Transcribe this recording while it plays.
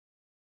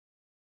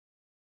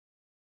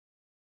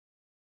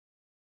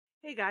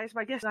Hey guys,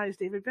 my guest tonight is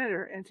David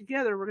Bender, and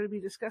together we're going to be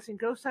discussing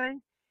ghost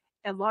hunting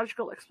and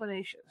logical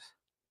explanations.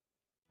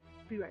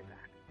 Be right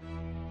back.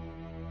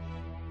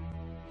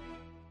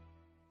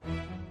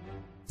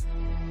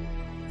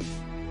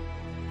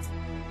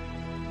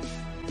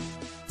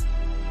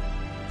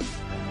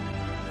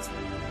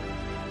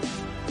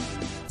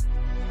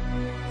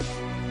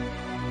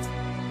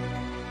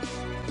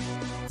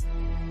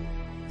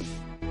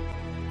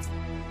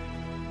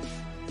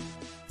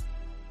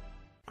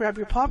 Grab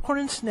your popcorn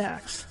and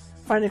snacks.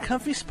 Find a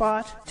comfy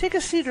spot, take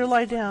a seat or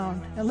lie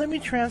down, and let me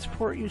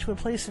transport you to a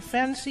place of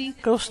fantasy,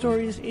 ghost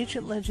stories,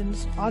 ancient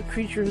legends, odd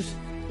creatures,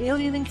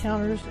 alien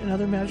encounters, and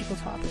other magical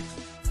topics.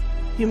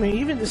 You may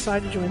even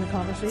decide to join the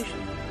conversation.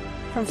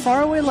 From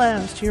faraway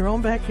lands to your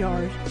own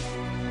backyard,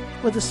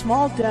 with a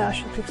small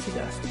dash of pixie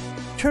dust.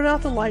 Turn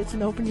out the lights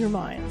and open your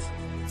minds.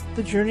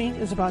 The journey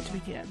is about to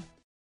begin.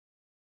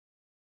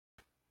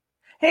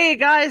 Hey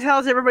guys,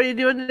 how's everybody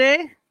doing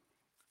today?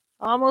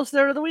 Almost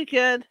there to the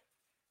weekend.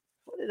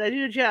 What did I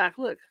do to Jack?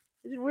 Look,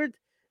 is it weird?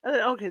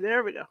 Okay,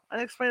 there we go.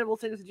 Unexplainable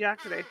things to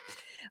Jack today.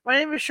 My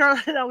name is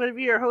Charlotte, and I'm going to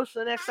be your host for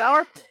the next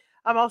hour.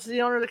 I'm also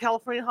the owner of the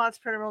California Haunts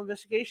Paranormal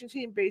Investigation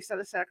team based out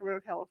of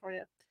Sacramento,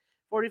 California.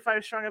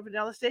 45 strong up and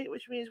down the state,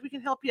 which means we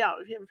can help you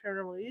out if you have a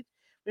paranormal need.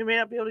 We may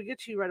not be able to get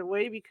to you right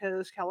away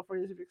because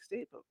California is a big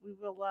state, but we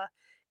will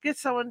get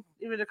someone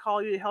even to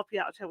call you to help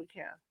you out until we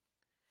can.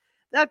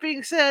 That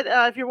being said,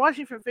 if you're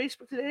watching from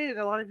Facebook today, and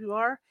a lot of you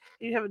are,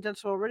 and you haven't done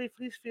so already,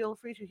 please feel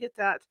free to hit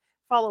that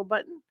follow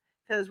button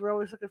because we're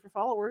always looking for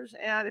followers.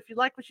 And if you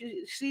like what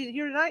you see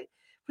here tonight,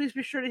 please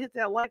be sure to hit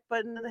that like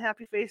button and the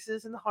happy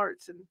faces and the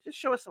hearts and just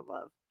show us some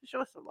love. Just show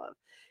us some love.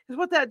 Because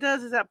what that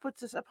does is that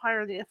puts us up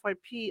higher in the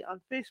FYP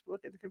on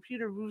Facebook, and the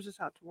computer moves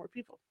us out to more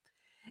people.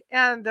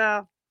 And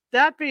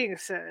that being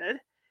said,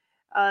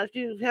 if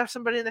you have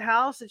somebody in the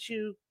house that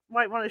you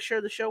might want to share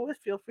the show with,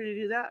 feel free to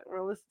do that.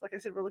 Or like I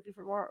said, we're looking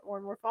for more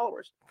and more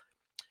followers.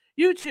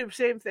 YouTube,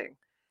 same thing.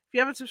 If you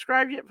haven't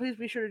subscribed yet, please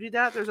be sure to do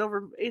that. There's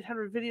over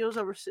 800 videos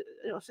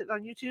sitting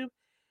on YouTube,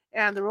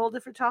 and they're all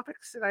different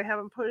topics. And I have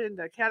them put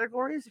into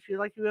categories. If you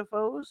like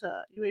UFOs,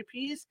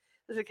 UAPs,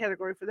 there's a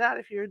category for that.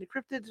 If you're into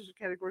cryptids, there's a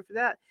category for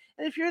that.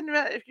 And if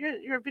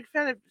you're a big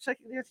fan of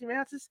Psychic Nancy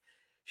Mansis,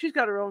 she's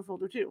got her own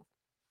folder too.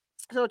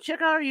 So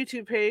check out our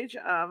YouTube page.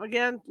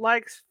 Again,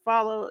 likes,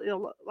 follows,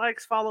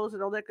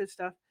 and all that good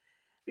stuff,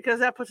 because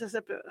that puts us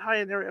up high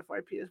in their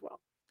FYP as well.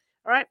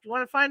 All right, if you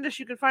want to find us,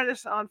 you can find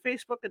us on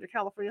Facebook under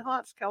California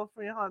Haunts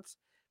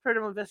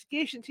Paranormal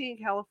Investigation Team,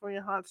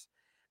 California Haunts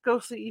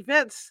Ghostly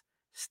Events,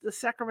 the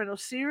Sacramento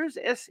Seers,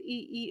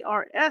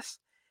 SEERS,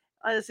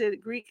 as in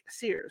Greek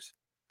Seers.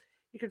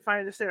 You can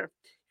find us there.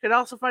 You can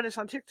also find us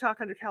on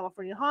TikTok under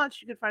California Haunts.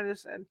 You can find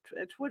us on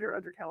Twitter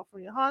under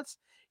California Haunts.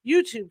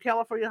 YouTube,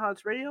 California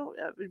Haunts Radio.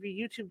 It would be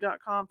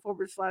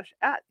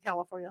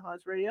youtube.com/@California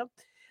Haunts Radio.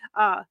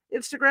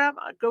 Instagram,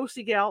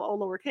 Ghosty Gal, all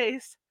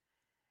lowercase.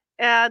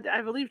 And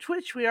I believe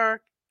Twitch, we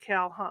are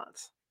Cal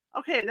Haunts.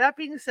 Okay, that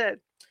being said,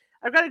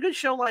 I've got a good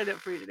show lined up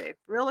for you today.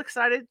 Real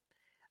excited.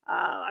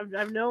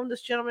 I've known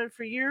this gentleman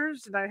for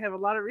years, and I have a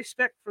lot of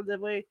respect for the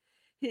way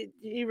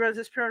he runs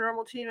his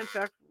paranormal team. In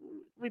fact,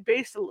 I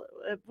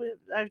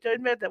have to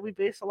admit that we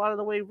base a lot of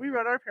the way we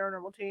run our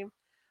paranormal team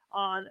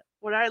on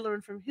what I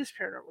learned from his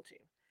paranormal team.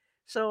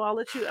 So I'll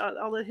let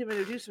him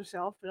introduce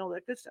himself and all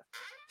that good stuff.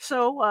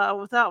 So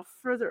without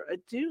further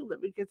ado,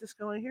 let me get this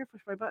going here.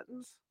 Push my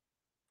buttons.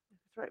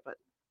 That's the right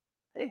button.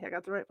 Hey, I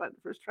got the right button.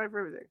 First try for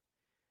everything.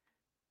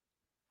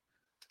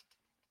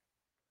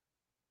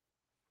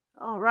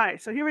 All right,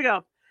 so here we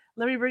go.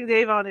 Let me bring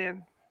Dave on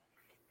in.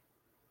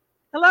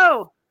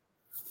 Hello.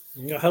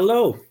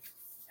 Hello.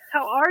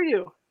 How are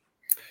you?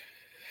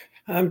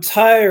 I'm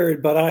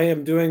tired, but I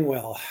am doing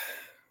well.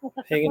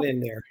 Hanging in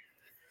there.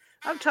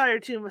 I'm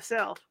tired too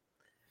myself.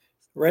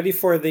 Ready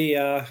for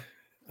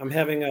I'm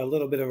having a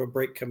little bit of a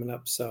break coming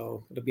up,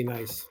 so it'll be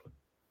nice.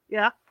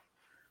 Yeah.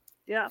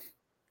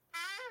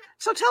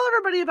 So tell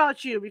everybody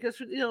about you, because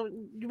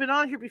you've been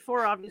on here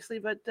before, obviously,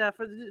 but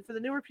for the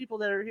newer people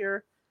that are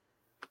here,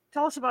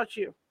 tell us about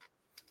you.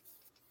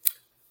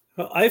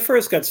 Well, I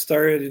first got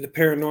started in the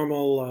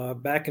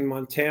paranormal back in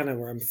Montana,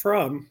 where I'm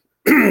from.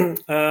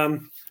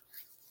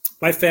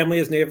 My family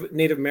is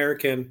Native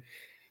American,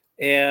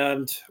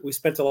 and we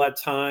spent a lot of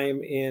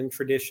time in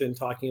tradition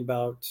talking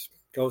about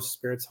ghosts,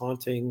 spirits,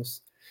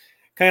 hauntings,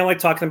 kind of like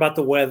talking about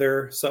the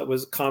weather. So it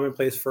was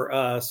commonplace for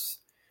us.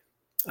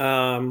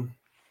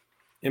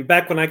 And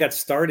back when I got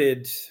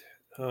started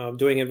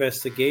doing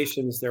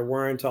investigations, there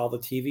weren't all the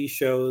TV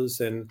shows,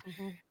 and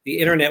the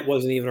internet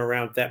wasn't even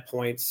around at that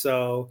point.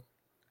 So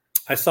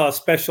I saw a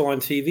special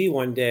on TV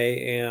one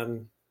day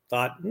and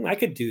thought, I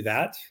could do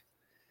that.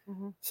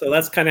 So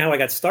that's kind of how I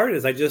got started.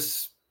 Is I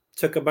just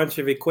took a bunch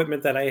of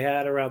equipment that I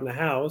had around the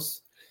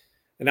house,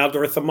 an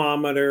outdoor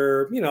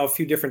thermometer, a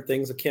few different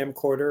things, a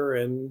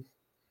camcorder, and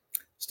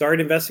started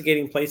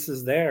investigating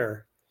places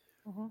there.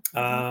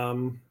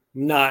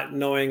 Not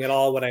knowing at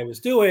all what I was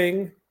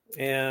doing.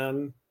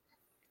 And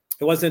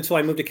it wasn't until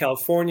I moved to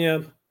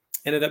California,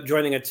 ended up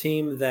joining a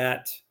team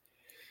that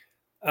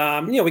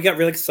We got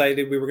really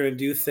excited. We were going to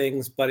do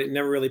things, but it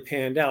never really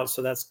panned out.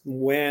 So that's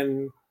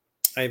when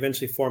I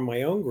eventually formed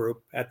my own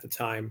group at the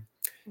time,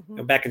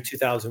 back in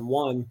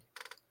 2001.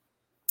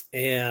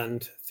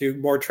 And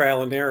through more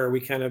trial and error, we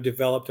kind of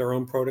developed our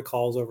own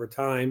protocols over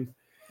time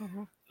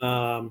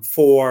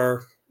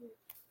for,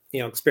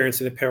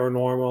 experiencing the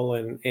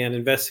paranormal and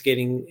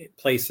investigating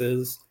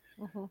places.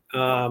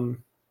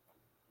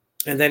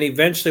 And then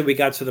eventually we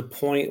got to the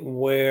point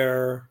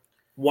where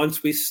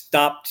once we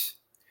stopped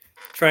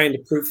trying to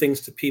prove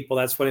things to people,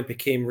 that's when it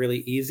became really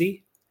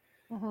easy.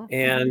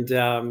 And,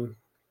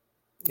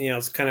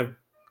 it's kind of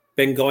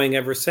been going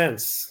ever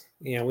since.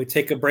 We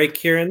take a break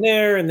here and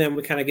there, and then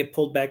we kind of get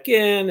pulled back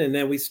in, and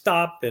then we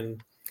stop.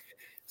 And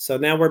so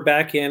now we're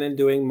back in and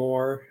doing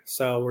more.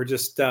 So we're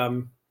just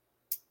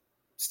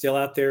still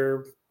out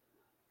there,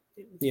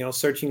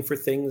 searching for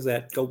things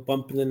that go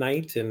bump in the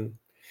night, and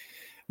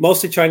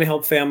mostly trying to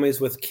help families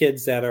with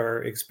kids that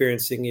are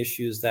experiencing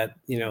issues that,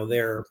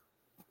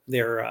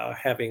 they're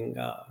having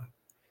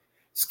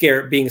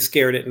being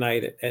scared at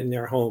night in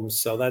their homes.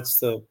 So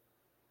that's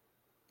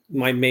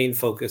my main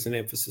focus and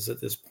emphasis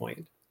at this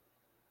point.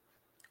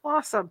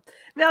 Awesome.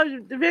 Now,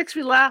 it makes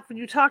me laugh when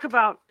you talk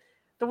about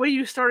the way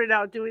you started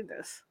out doing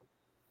this.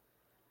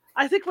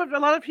 I think what a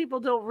lot of people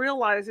don't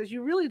realize is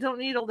you really don't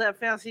need all that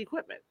fancy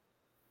equipment.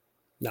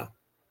 No.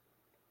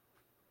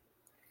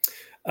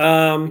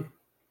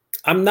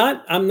 I'm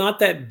not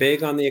that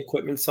big on the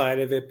equipment side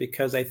of it,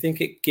 because I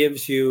think it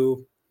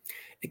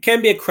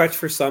can be a crutch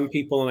for some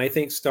people. And I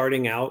think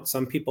starting out,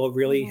 some people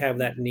really have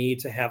that need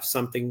to have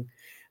something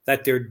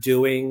that they're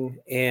doing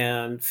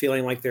and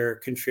feeling like they're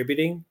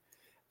contributing.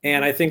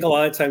 And I think a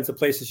lot of times the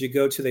places you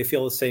go to, they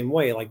feel the same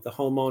way. Like the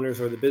homeowners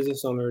or the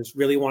business owners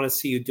really want to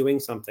see you doing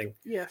something.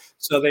 Yes.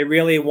 So they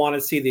really want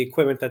to see the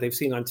equipment that they've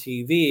seen on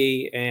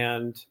TV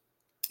and,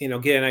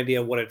 get an idea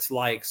of what it's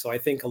like. So I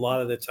think a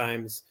lot of the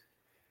times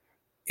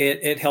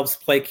it helps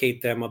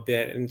placate them a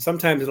bit. And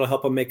sometimes it'll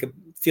help them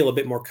feel a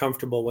bit more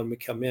comfortable when we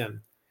come in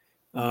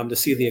to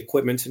see the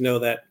equipment, to know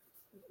that,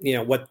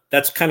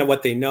 that's kind of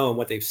what they know and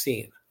what they've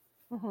seen.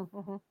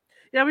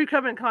 Yeah, we've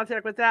come in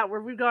contact with that,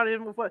 where we've gone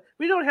in with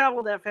we don't have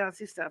all that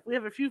fancy stuff. We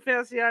have a few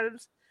fancy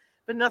items,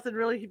 but nothing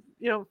really,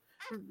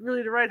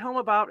 really to write home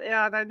about.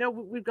 And I know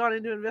we've gone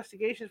into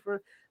investigations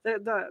where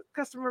the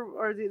customer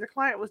or the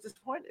client was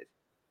disappointed.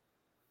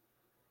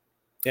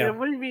 Yeah.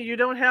 What do you mean you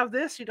don't have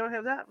this? You don't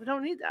have that? We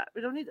don't need that.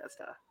 We don't need that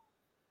stuff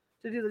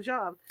to do the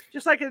job.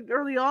 Just like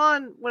early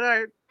on when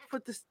I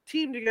put this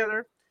team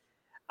together,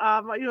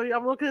 I'm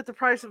looking at the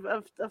price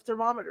of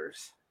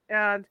thermometers,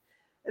 and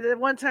then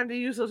one time to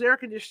use those air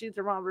conditioning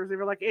thermometers, they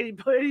were like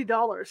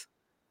 $80.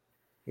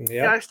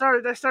 Yeah, I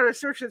started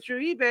searching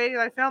through eBay,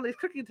 and I found these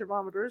cooking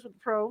thermometers with the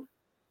probe,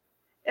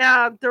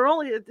 and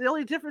the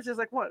only difference is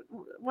like 1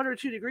 or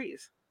 2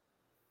 degrees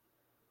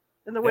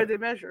in the way they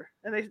measure,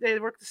 and they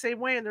work the same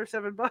way, and they're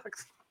 $7.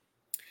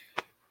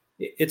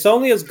 It's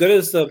only as good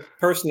as the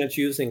person that's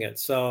using it.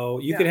 So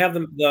you could have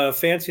the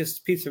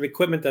fanciest piece of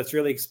equipment that's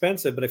really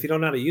expensive, but if you don't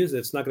know how to use it,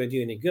 it's not going to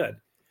do any good.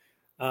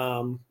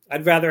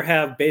 I'd rather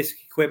have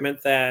basic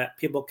equipment that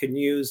people can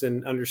use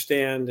and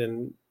understand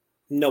and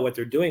know what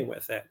they're doing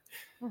with it.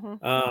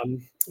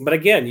 But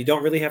again, you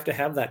don't really have to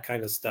have that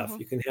kind of stuff.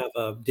 You can have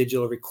a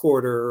digital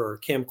recorder or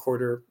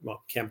camcorder.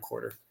 Well,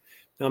 camcorder.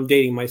 I'm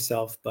dating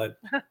myself, but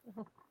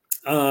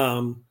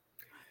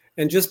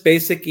and just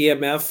basic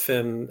EMF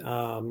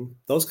and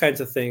those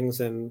kinds of things,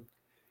 and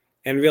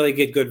really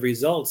get good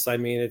results. I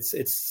mean,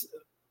 it's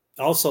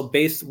also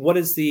based. What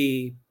is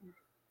the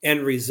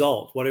end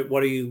result? What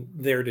are you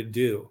there to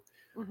do?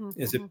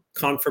 Is it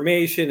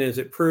confirmation? Is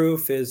it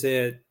proof? Is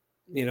it,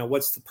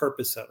 what's the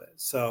purpose of it?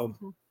 So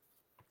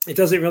it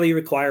doesn't really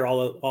require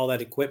all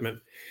that equipment.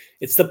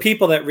 It's the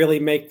people that really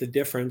make the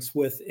difference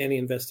with any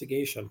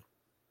investigation.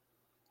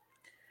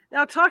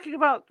 Now, talking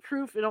about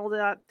proof and all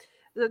that,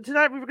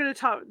 tonight we were going to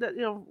talk that,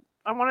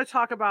 I want to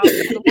talk about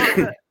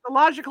the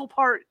logical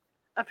part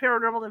of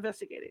paranormal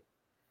investigating.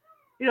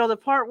 The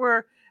part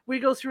where we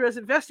go through as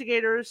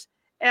investigators,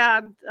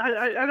 and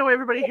I know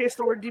everybody hates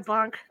the word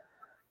debunk,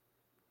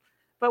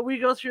 but we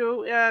go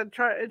through and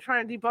try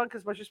and debunk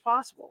as much as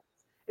possible.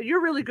 And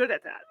you're really good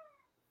at that.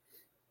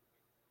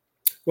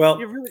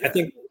 Well, I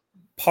think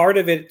part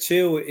of it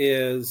too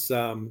is,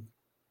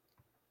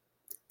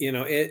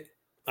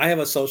 I have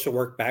a social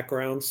work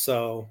background,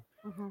 so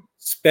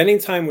spending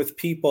time with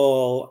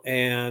people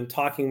and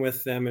talking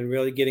with them and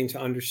really getting to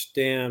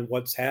understand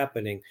what's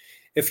happening.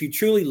 If you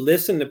truly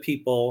listen to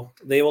people,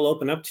 they will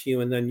open up to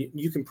you, and then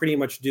you can pretty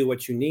much do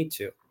what you need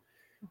to.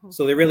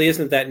 So there really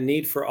isn't that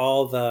need for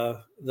all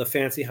the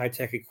fancy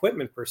high-tech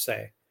equipment per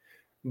se.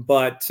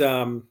 But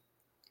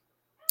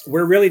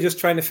we're really just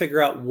trying to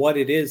figure out what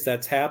it is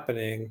that's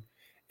happening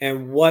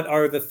and what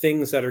are the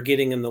things that are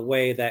getting in the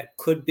way that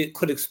could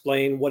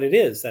explain what it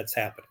is that's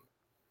happening.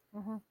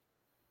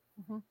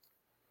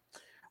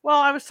 Well,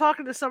 I was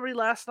talking to somebody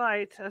last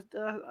night,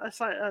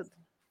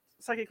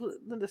 psychic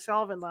Linda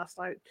Salvin last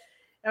night,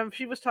 and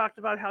she was talking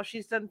about how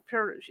she's done,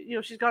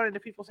 she's gone into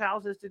people's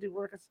houses to do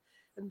work.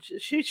 and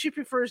she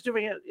prefers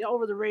doing it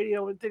over the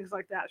radio and things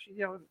like that.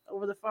 She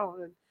over the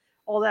phone and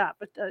all that.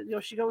 But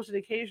she goes in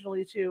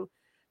occasionally to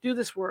do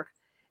this work,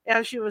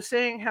 and she was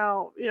saying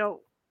how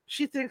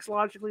she thinks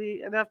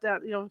logically enough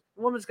that the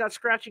woman's got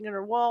scratching in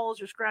her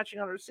walls or scratching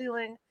on her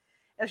ceiling,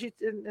 and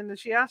then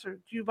she asked her,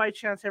 "Do you by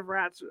chance have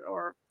rats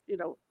or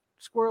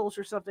squirrels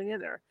or something in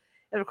there?"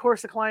 And of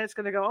course, the client's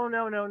going to go, "Oh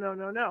no, no, no,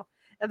 no, no."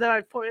 And then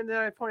I pointed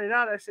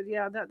out. I said,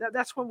 "Yeah,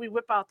 that's when we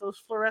whip out those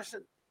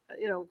fluorescent,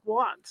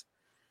 wands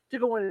to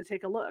go in and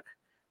take a look."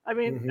 I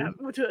mean,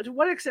 to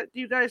what extent do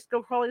you guys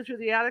go crawling through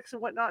the attics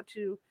and whatnot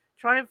to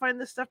try and find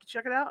this stuff to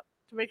check it out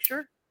to make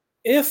sure?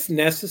 If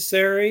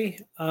necessary,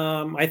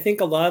 I think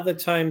a lot of the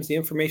times the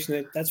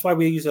information that's why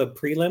we use a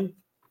prelim,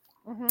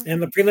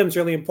 and the prelim is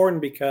really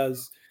important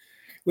because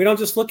we don't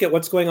just look at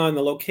what's going on in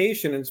the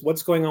location; it's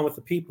what's going on with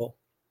the people.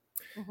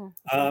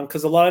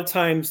 Because a lot of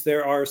times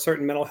there are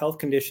certain mental health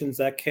conditions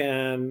that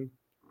can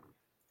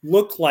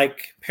look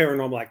like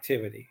paranormal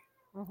activity.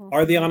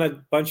 Are they on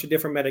a bunch of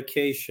different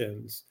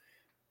medications?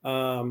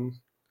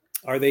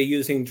 Are they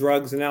using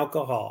drugs and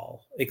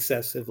alcohol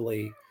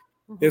excessively?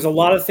 There's a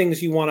lot of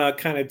things you want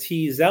to kind of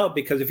tease out,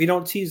 because if you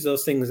don't tease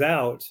those things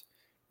out,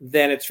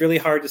 then it's really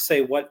hard to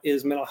say what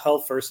is mental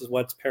health versus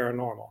what's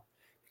paranormal,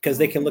 because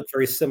they can look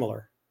very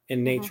similar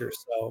in nature.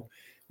 So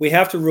we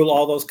have to rule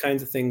all those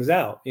kinds of things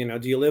out. Do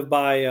you live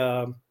by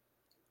an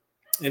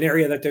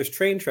area that there's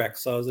train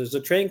tracks? So there's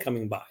a train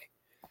coming by.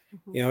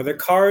 There are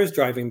cars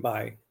driving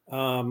by.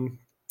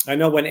 I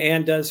know when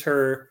Anne does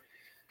her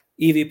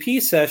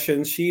EVP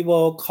sessions, she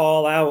will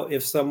call out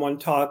if someone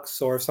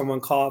talks or if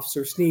someone coughs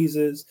or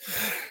sneezes,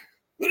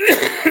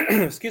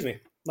 excuse me,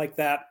 like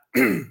that,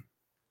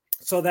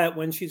 so that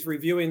when she's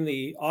reviewing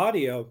the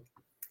audio,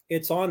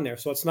 it's on there.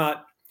 So it's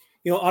not,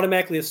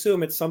 automatically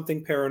assume it's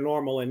something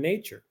paranormal in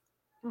nature.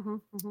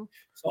 So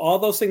all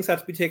those things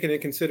have to be taken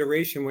into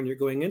consideration when you're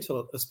going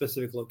into a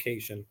specific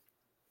location.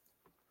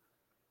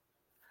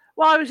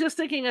 Well, I was just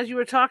thinking as you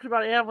were talking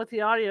about Anne with the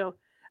audio,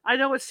 I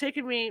know it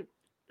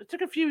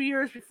took a few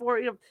years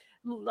before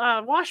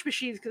wash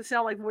machines can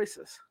sound like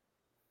voices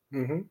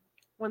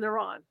when they're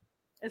on.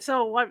 And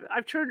so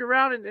I've turned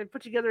around and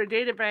put together a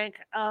data bank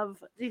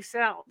of these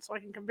sounds so I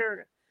can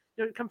compare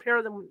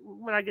them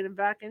when I get them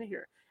back in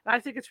here. And I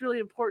think it's really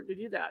important to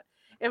do that.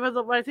 And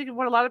I think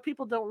what a lot of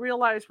people don't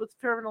realize with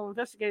paranormal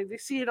investigating, they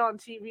see it on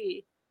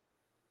TV,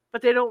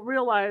 but they don't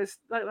realize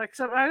like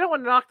some. I don't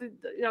want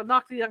to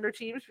knock the younger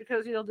teams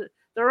because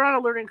they're on a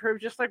learning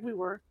curve just like we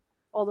were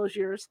all those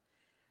years.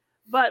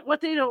 But what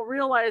they don't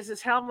realize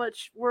is how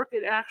much work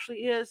it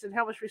actually is and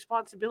how much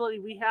responsibility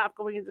we have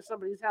going into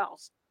somebody's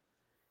house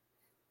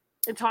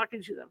and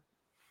talking to them.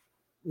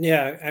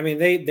 Yeah, I mean,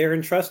 they're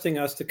entrusting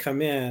us to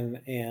come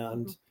in,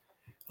 and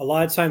a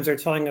lot of times they're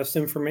telling us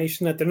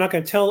information that they're not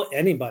going to tell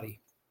anybody.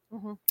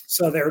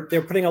 So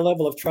they're putting a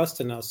level of trust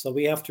in us. So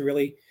we have to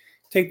really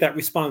take that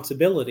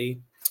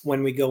responsibility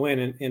when we go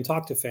in and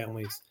talk to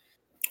families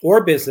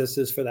or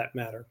businesses for that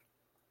matter.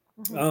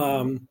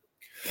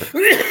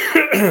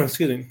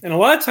 Excuse me. And a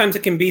lot of times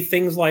it can be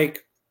things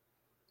like,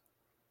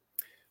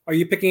 are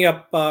you picking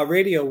up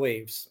radio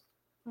waves?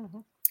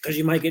 Because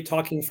you might get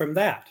talking from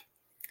that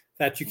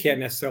you can't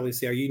necessarily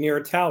see. Are you near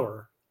a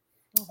tower?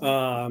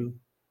 Are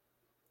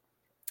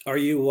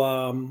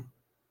you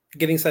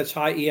getting such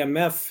high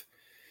EMF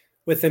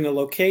within a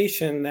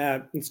location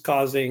that it's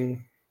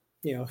causing,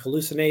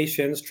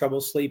 hallucinations, trouble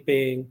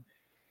sleeping,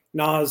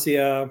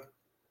 nausea,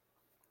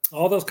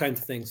 all those kinds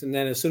of things. And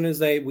then as soon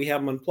as we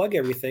have them unplug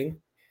everything,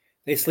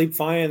 they sleep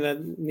fine, and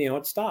then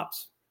it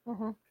stops.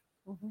 Well,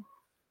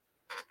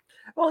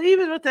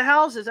 even with the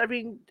houses, I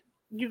mean,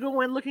 you go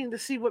in looking to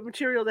see what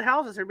material the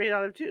houses are made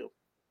out of too.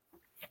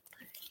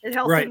 And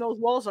how thin those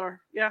walls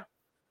are, yeah,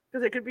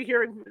 because they could be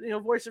hearing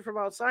voices from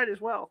outside as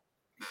well.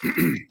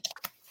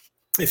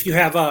 If you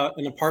have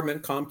an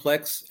apartment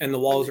complex and the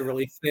walls are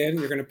really thin,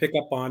 you're going to pick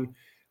up on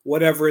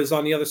whatever is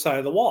on the other side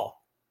of the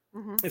wall.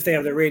 If they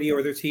have their radio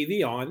or their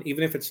TV on,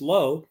 even if it's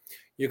low,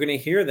 you're going to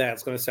hear that.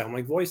 It's going to sound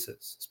like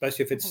voices,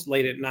 especially if it's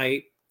late at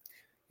night.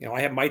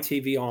 I have my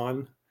TV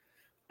on,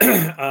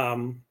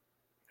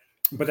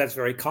 but that's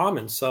very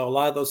common. So a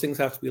lot of those things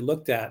have to be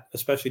looked at,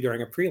 especially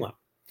during a prelim.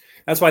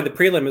 That's why the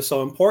prelim is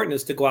so important,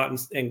 is to go out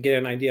and get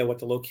an idea what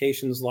the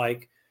location's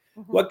like.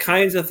 What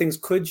kinds of things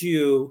could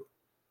you,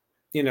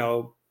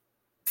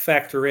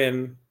 factor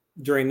in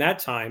during that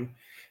time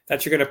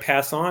that you're going to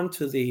pass on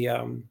to the,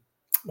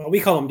 we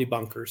call them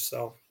debunkers.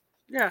 So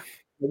yeah,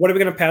 what are we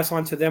going to pass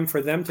on to them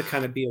for them to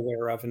kind of be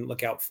aware of and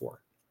look out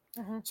for?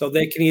 So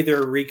they can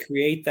either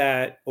recreate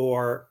that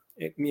or,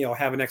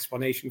 have an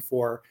explanation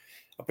for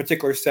a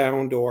particular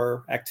sound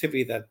or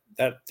activity that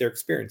they're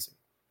experiencing.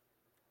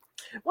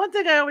 One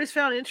thing I always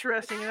found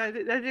interesting,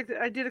 and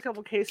I did a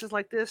couple cases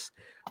like this,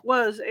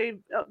 was a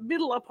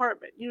middle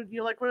apartment. You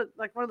like one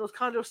of those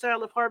condo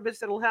style apartments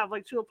that'll have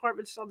like two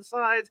apartments on the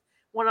sides,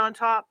 one on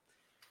top.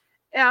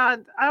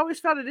 And I always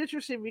found it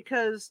interesting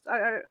because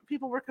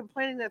people were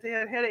complaining that they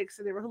had headaches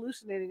and they were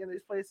hallucinating in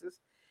these places.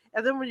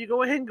 And then when you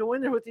go ahead and go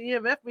in there with the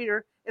EMF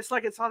meter, it's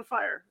like it's on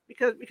fire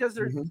because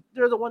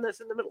they're the one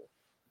that's in the middle.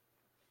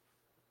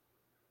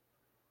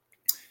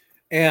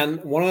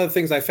 And one of the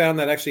things I found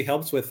that actually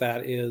helps with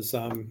that is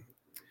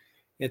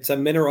it's a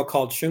mineral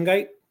called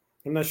shungite.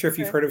 I'm not sure if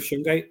you've heard of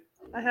shungite.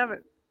 I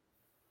haven't.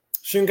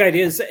 Shungite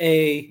is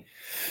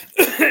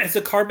it's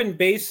a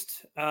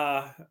carbon-based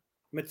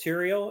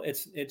material.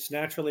 It's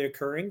naturally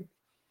occurring,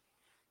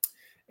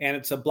 and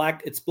it's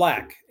black,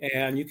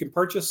 and you can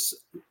purchase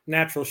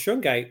natural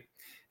shungite,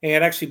 and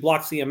it actually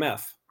blocks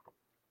EMF.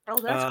 Oh,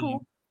 that's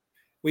cool.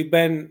 We've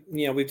done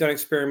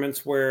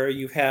experiments where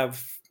you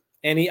have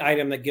any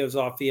item that gives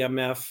off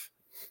EMF.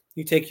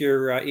 You take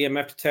your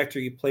EMF detector,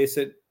 you place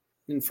it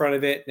in front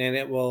of it, and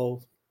it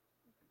will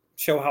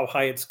show how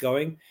high it's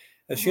going.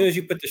 As soon as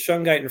you put the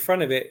shungite in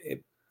front of it,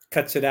 it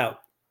cuts it out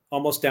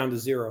almost down to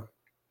zero.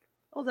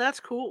 Oh, that's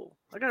cool.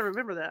 I got to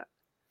remember that.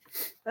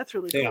 That's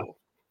really cool. Yeah.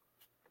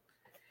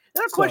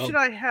 Another question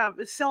I have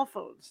is cell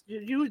phones. Do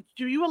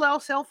you allow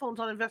cell phones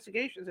on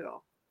investigations at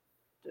all?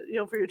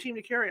 For your team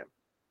to carry them?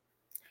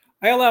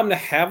 I allow them to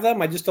have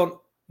them.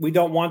 We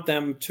don't want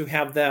them to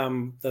have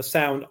the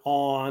sound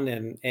on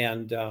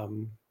and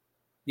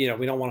we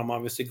don't want them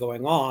obviously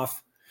going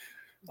off.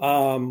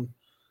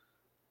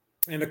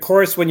 And of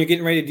course, when you're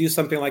getting ready to do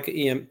something like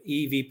an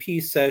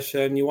EVP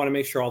session, you want to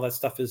make sure all that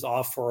stuff is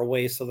off or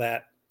away so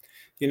that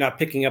you're not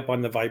picking up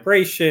on the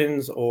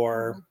vibrations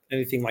or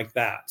anything like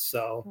that.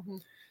 So,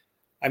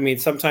 I mean,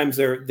 sometimes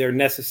they're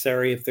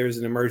necessary. If there's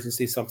an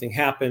emergency, something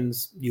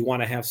happens, you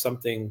want to have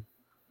something,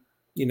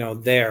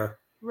 there.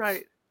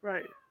 Right.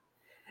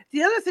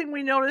 The other thing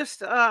we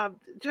noticed, I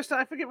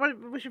forget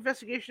which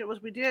investigation it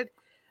was we did,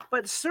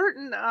 but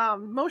certain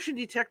motion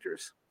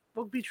detectors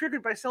will be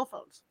triggered by cell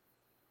phones.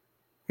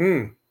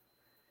 And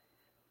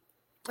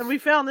we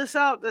found this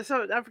out.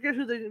 So I forget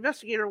who the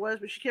investigator was,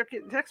 but she kept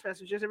getting text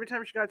messages. Every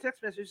time she got a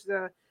text message,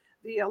 the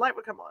light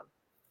would come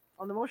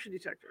on the motion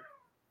detector.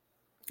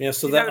 Yeah,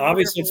 so that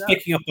obviously it's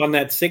picking up on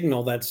that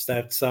signal that's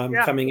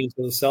coming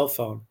into the cell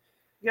phone.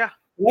 Yeah.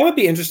 That would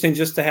be interesting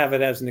just to have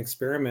it as an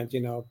experiment,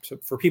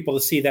 for people to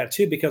see that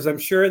too, because I'm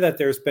sure that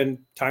there's been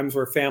times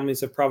where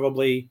families have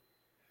probably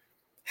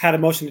had a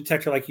motion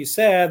detector, like you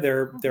said.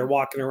 They're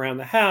walking around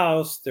the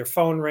house, their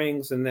phone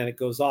rings, and then it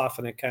goes off,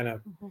 and it kind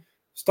of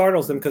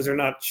startles them because they're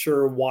not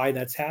sure why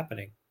that's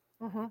happening.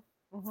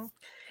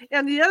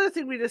 And the other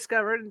thing we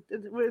discovered,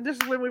 and this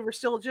is when we were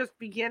still just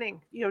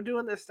beginning,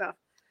 doing this stuff,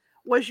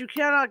 was you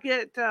cannot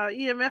get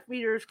EMF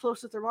meters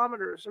close to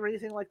thermometers or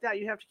anything like that.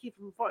 You have to keep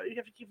them. You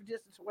have to keep a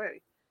distance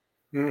away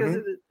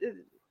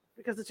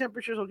because the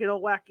temperatures will get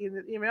all wacky and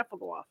the EMF will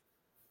go off.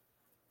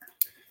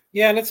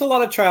 Yeah, and it's a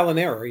lot of trial and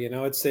error.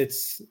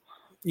 It's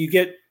you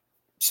get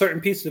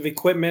certain pieces of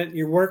equipment,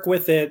 you work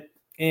with it,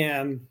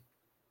 and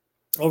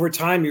over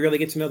time you really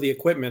get to know the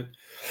equipment.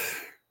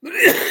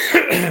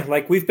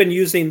 Like we've been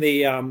using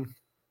the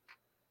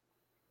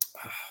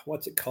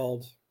what's it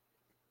called?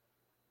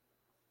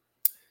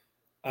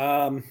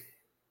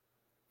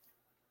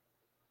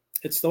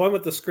 It's the one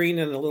with the screen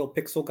and the little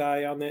pixel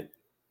guy on it.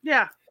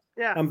 Yeah.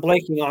 I'm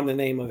blanking on the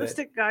name of it. The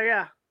stick guy,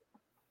 yeah.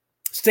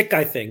 Stick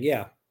guy thing,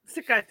 yeah.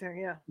 Stick guy thing,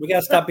 yeah. We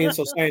got to stop being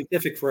so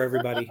scientific for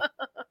everybody.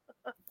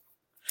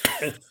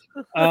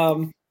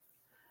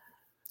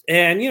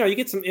 And you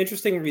get some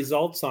interesting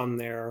results on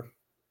there.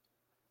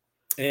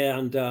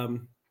 And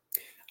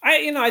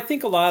I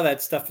think a lot of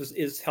that stuff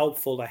is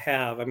helpful to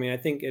have. I mean, I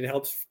think it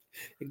helps.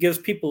 It gives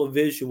people a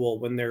visual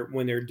when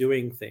they're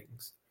doing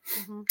things.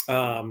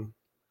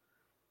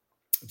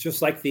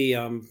 Just like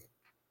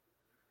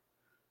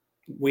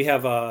we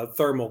have a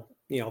thermal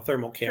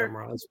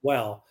camera as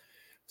well.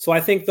 So I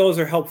think those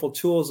are helpful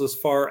tools as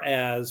far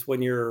as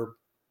when you're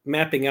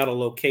mapping out a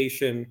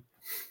location,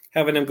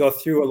 having them go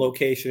through a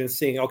location and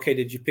seeing, okay,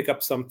 did you pick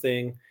up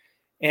something?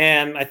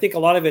 And I think a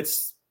lot of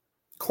it's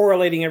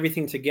correlating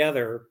everything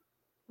together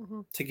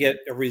to get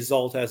a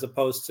result, as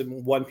opposed to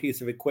one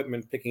piece of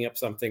equipment picking up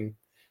something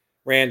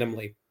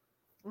randomly.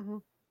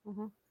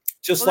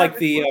 Just like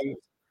the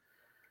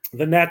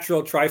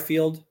natural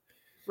tri-field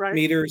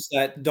meters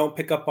that don't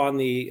pick up on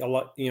the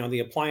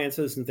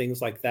appliances and things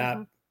like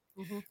that.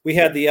 We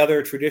had the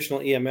other traditional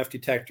EMF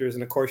detectors,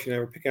 and of course, they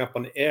were picking up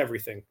on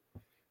everything.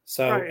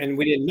 So, and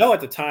we didn't know at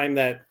the time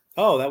that,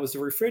 that was the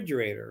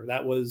refrigerator,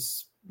 that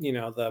was,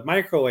 the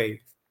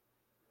microwave.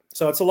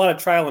 So it's a lot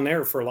of trial and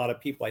error for a lot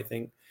of people, I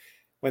think,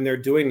 when they're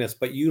doing this,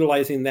 but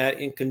utilizing that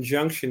in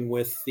conjunction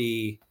with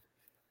the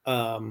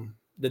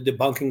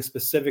debunking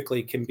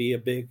specifically can be a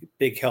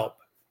big help.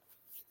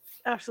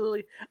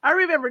 Absolutely. I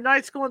remember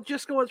nights going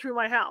through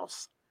my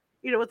house,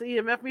 with the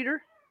EMF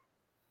meter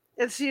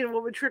and seeing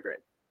what would trigger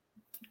it.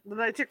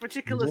 Then I take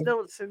meticulous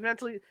notes and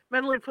mentally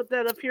put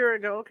that up here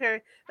and go,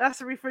 okay, that's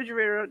the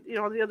refrigerator,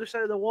 on the other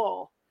side of the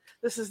wall.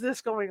 This is this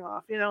going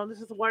off,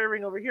 this is the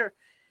wiring over here.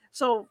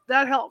 So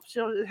that helps,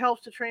 it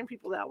helps to train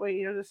people that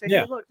way, to say,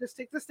 hey, look, just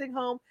take this thing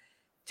home,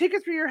 take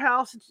it through your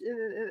house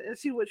and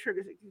see what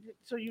triggers it,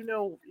 so you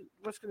know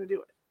what's going to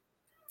do it.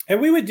 And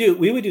we would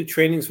do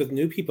trainings with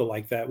new people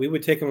like that. We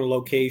would take them to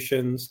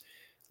locations,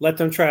 let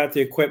them try out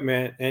the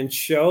equipment, and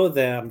show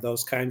them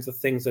those kinds of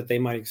things that they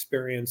might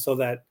experience, so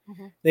that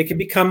they can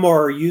become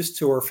more used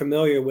to or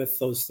familiar with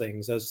those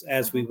things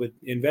as we would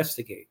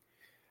investigate.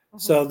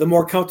 So the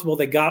more comfortable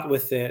they got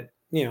with it,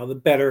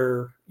 the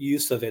better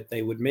use of it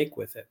they would make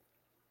with it.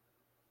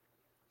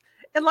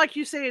 And like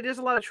you say, it is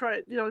a lot of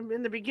trial.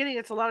 In the beginning,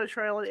 it's a lot of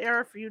trial and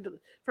error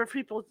for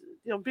people.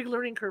 Big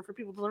learning curve for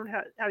people to learn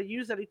how to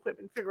use that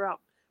equipment, figure out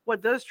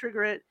what does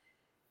trigger it,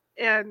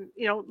 and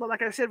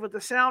like I said, with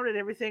the sound and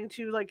everything,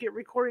 to like get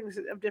recordings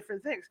of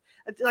different things.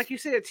 Like you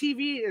say, a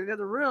TV in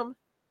another room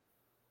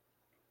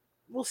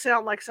will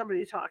sound like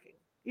somebody talking,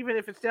 even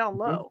if it's down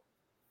low,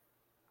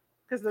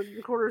 because the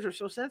recorders are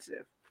so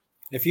sensitive.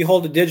 If you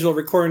hold a digital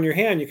recorder in your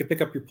hand, you can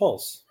pick up your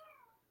pulse.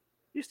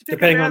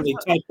 Depending on the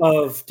type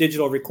of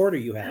digital recorder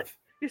you have.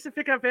 Used to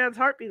pick up Van's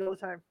heartbeat all the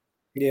time.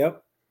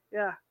 Yep.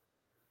 Yeah.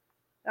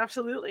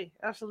 Absolutely.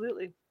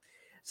 Absolutely.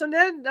 So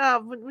then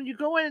when you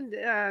go in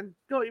and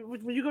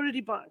when you go to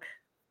debunk,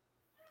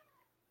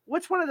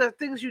 what's one of the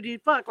things you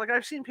debunk? Like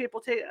I've seen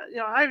people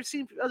I've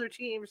seen other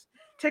teams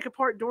take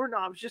apart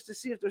doorknobs just to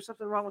see if there's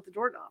something wrong with the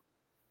doorknob.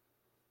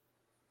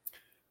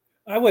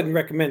 I wouldn't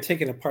recommend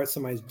taking apart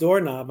somebody's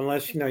doorknob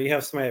unless you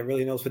have somebody that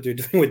really knows what they're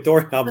doing with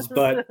doorknobs.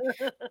 But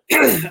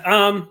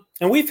and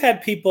we've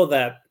had people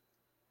that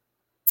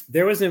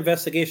there was an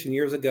investigation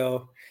years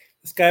ago.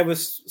 This guy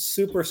was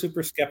super,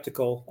 super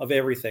skeptical of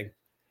everything,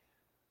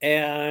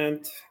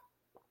 and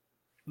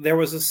there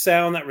was a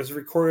sound that was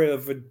recorded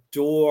of a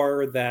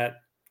door that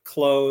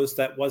closed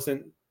that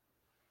wasn't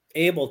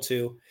able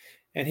to,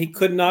 and he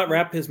could not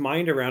wrap his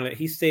mind around it.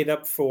 He stayed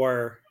up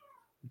for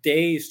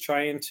days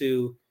trying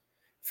to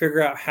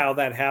figure out how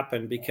that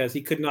happened because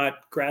he could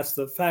not grasp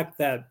the fact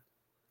that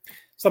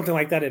something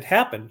like that had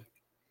happened.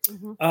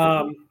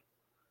 I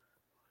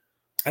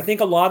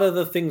think a lot of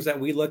the things that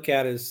we look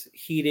at is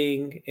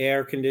heating,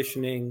 air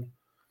conditioning,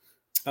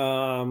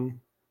 sounds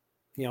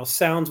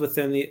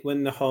within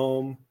the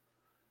home.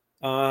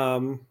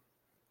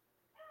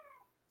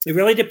 It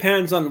really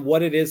depends on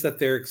what it is that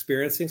they're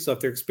experiencing. So if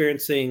they're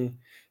experiencing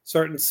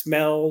certain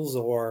smells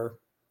or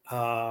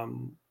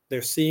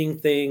they're seeing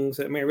things,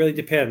 it really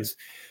depends.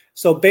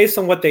 So based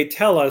on what they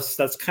tell us,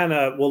 that's kind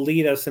of will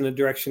lead us in a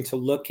direction to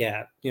look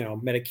at,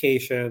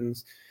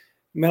 medications,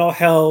 mental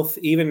health,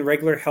 even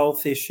regular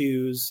health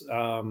issues.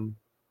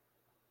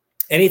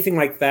 Anything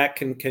like that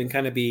can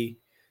kind of be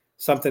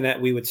something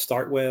that we would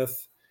start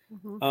with.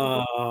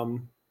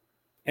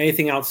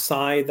 Anything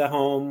outside the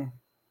home,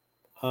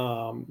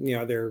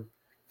 there are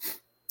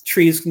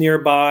trees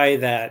nearby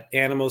that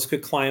animals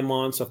could climb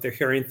on. So if they're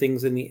hearing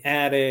things in the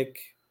attic,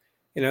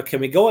 can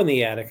we go in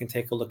the attic and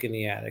take a look in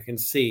the attic and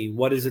see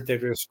what is it they're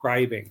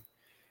describing?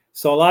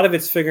 So a lot of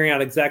it's figuring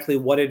out exactly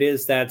what it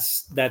is that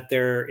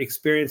they're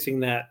experiencing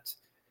that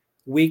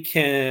we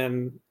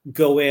can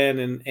go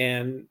in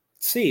and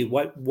see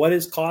what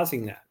is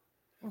causing that.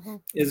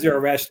 Is there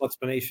a rational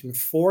explanation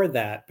for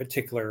that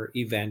particular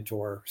event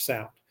or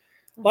sound?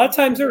 A lot of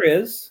times there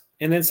is,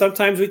 and then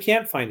sometimes we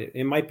can't find it.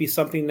 It might be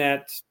something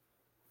that's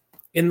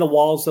in the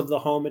walls of the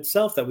home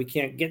itself that we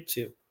can't get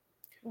to.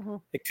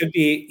 It could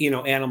be,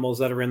 animals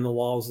that are in the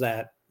walls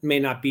that may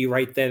not be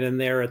right then and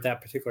there at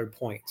that particular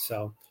point.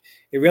 So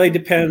it really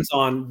depends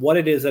on what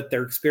it is that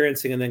they're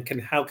experiencing, and then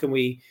how can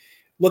we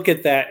look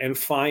at that and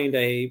find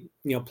a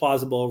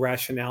plausible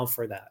rationale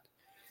for that.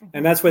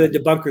 And that's where the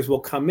debunkers will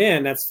come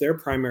in. That's their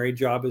primary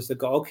job, is to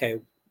go,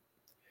 okay,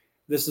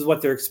 this is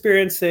what they're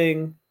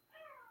experiencing.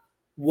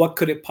 What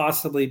could it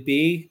possibly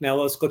be? Now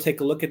let's go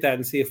take a look at that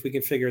and see if we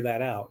can figure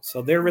that out.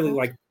 So they're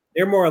really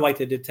they're more like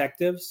the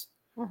detectives.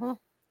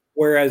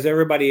 Whereas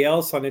everybody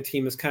else on the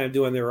team is kind of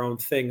doing their own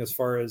thing as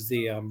far as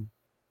the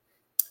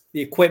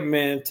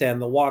equipment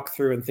and the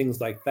walkthrough and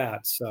things like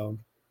that. So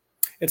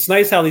it's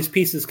nice how these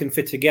pieces can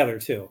fit together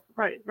too.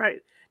 Right.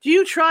 Do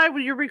you try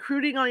when you're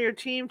recruiting on your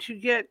team to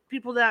get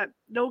people that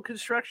know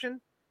construction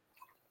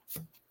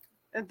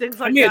and things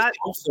like that? It's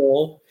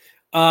helpful.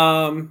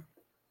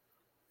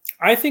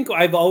 I think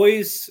I've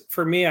always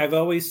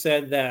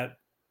said that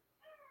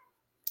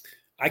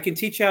I can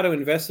teach you how to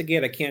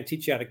investigate. I can't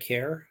teach you how to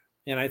care.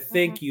 And I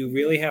think you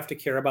really have to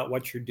care about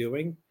what you're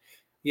doing.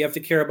 You have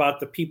to care about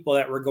the people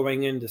that we're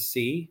going in to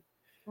see.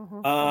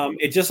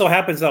 It just so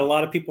happens that a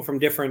lot of people from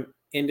different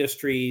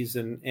industries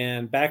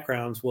and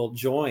backgrounds will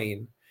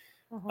join.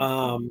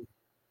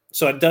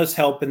 So it does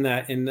help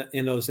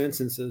in those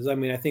instances. I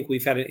mean, I think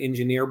we've had an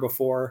engineer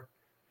before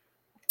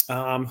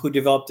who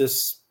developed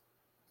this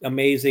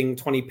amazing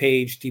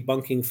 20-page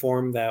debunking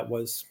form that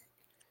was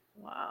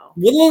a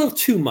little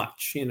too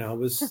much.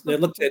 They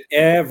looked at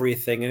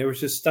everything, and there was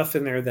just stuff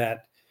in there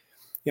that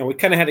we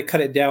kind of had to cut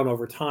it down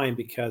over time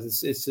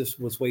because it just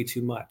was way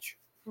too much.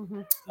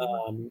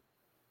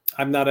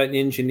 I'm not an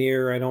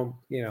engineer. I don't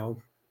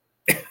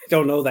I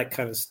don't know that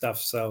kind of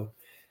stuff, so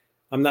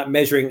I'm not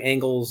measuring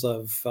angles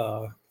of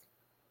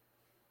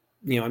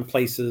in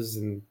places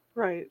and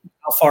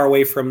how far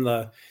away from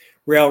the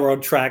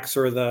railroad tracks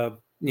or the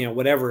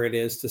whatever it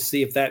is to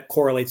see if that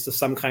correlates to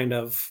some kind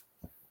of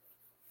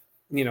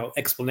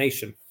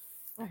explanation.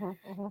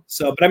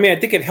 So, but I mean, I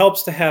think it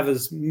helps to have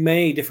as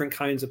many different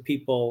kinds of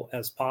people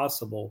as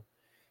possible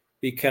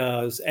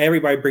because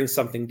everybody brings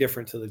something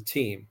different to the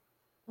team.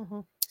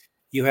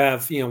 You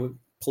have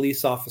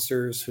police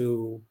officers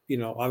who,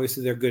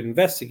 obviously they're good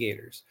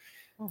investigators.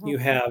 Mm-hmm. You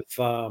have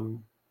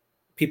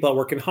people that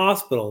work in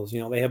hospitals.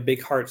 They have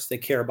big hearts. They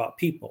care about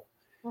people.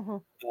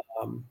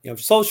 Mm-hmm.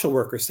 Social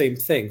workers, same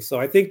thing. So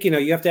I think,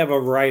 you have to have a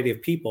variety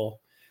of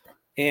people,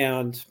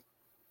 and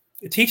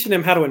teaching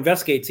them how to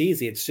investigate is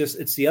easy.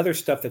 It's the other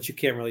stuff that you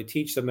can't really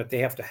teach them that they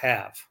have to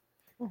have.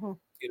 Mm-hmm.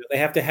 They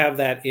have to have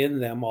that in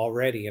them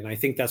already. And I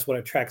think that's what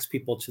attracts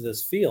people to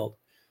this field,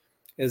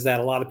 is that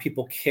a lot of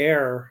people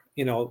care,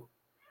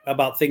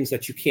 about things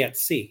that you can't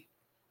see.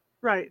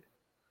 Right.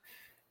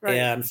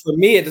 And for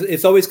me,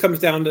 it's always comes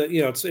down to,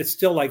 it's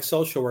still like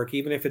social work,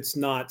 even if it's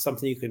not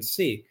something you can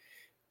see,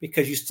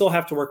 because you still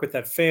have to work with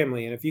that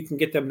family. And if you can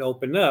get them to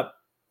open up,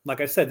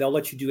 like I said, they'll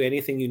let you do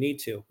anything you need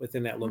to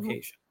within that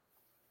location.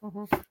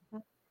 Mm-hmm. Mm-hmm.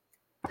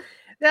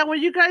 Now,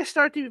 when you guys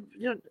start to,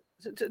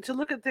 to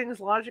look at things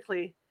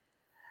logically,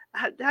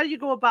 how do you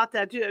go about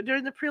that?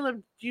 During the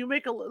prelim, do you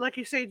make like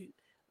you say,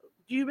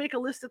 do you make a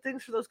list of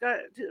things for those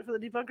guys, for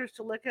the debunkers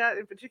to look at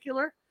in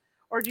particular?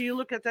 Or do you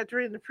look at that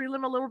during the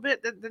prelim a little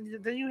bit,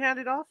 then you hand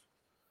it off?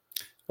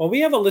 Well, we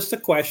have a list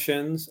of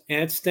questions,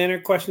 and it's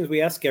standard questions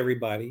we ask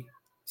everybody.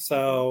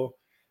 So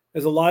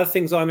there's a lot of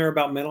things on there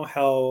about mental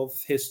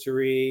health,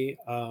 history,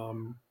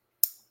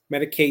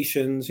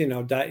 medications,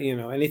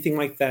 anything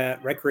like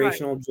that,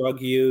 recreational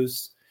drug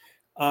use,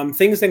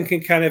 things that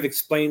can kind of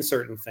explain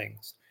certain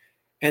things.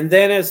 And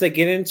then as they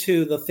get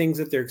into the things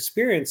that they're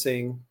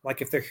experiencing,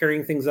 like if they're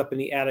hearing things up in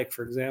the attic,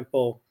 for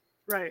example,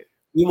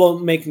 we will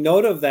make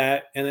note of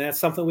that. And that's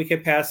something we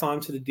can pass on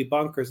to the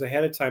debunkers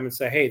ahead of time and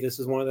say, hey, this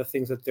is one of the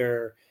things that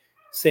they're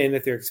saying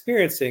that they're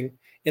experiencing.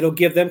 It'll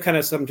give them kind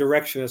of some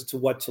direction as to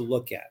what to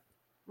look at.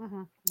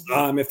 Mm-hmm.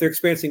 Mm-hmm. If they're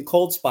experiencing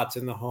cold spots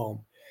in the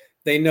home,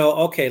 they know,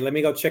 okay, let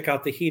me go check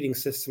out the heating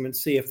system and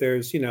see if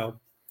there's,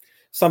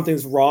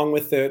 something's wrong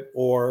with it,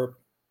 or,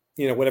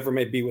 whatever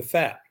may be with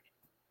that.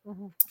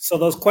 Mm-hmm. So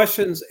those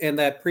questions and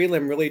that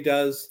prelim really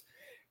does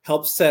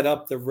help set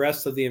up the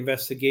rest of the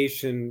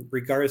investigation,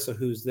 regardless of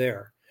who's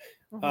there.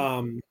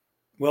 Mm-hmm.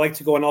 We like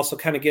to go and also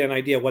kind of get an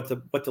idea what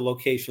the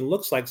location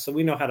looks like, so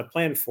we know how to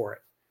plan for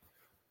it.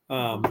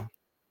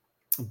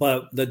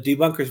 But the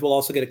debunkers will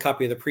also get a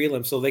copy of the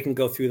prelim, so they can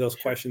go through those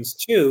questions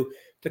too,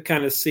 to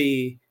kind of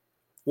see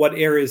what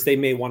areas they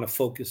may want to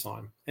focus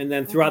on. And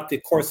then throughout the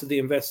course of the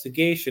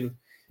investigation,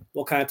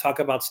 we'll kind of talk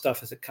about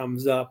stuff as it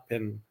comes up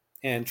and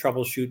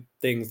troubleshoot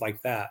things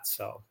like that.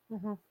 So.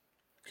 Mm-hmm.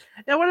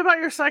 Now, what about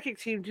your psychic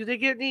team? Do they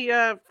get any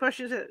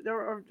questions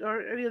or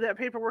any of that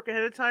paperwork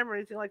ahead of time or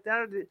anything like that?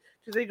 Or do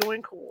they go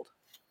in cold?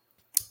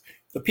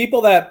 The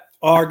people that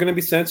are going to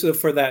be sensitive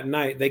for that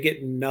night, they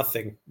get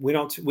nothing. We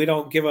don't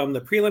give them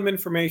the prelim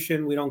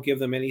information. We don't give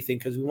them anything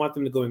because we want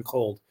them to go in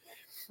cold.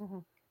 Mm-hmm.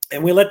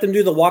 And we let them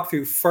do the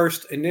walkthrough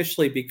first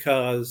initially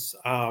because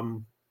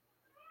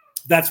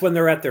that's when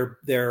they're at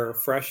their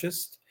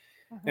freshest,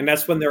 and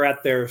that's when they're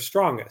at their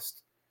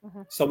strongest.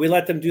 Mm-hmm. So we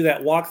let them do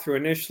that walkthrough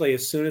initially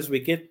as soon as we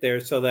get there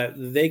so that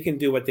they can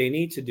do what they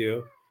need to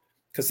do.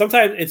 Because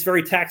sometimes it's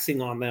very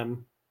taxing on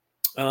them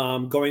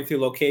going through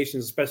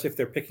locations, especially if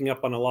they're picking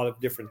up on a lot of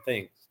different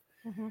things.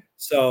 Mm-hmm.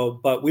 So,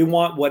 but we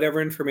want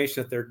whatever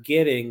information that they're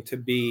getting to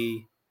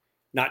be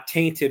not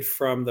tainted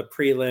from the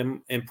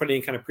prelim and put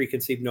any kind of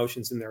preconceived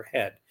notions in their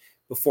head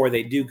before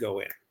they do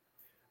go in.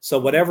 So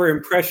whatever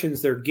impressions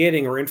they're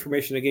getting or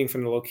information they're getting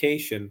from the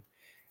location,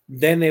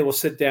 then they will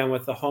sit down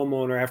with the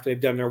homeowner after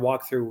they've done their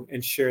walkthrough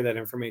and share that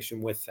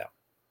information with them.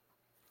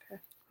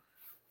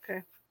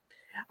 Okay.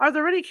 Are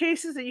there any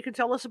cases that you can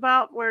tell us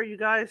about where you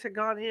guys had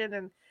gone in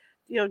and,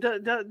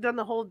 done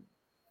the whole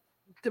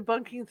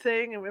debunking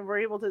thing and were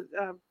able to,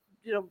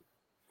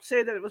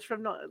 say that it was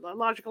from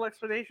logical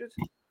explanations?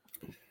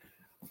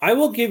 I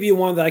will give you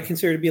one that I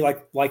consider to be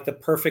like the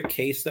perfect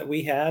case that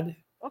we had.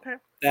 Okay.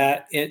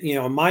 That,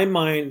 in my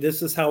mind,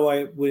 this is how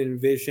I would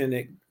envision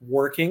it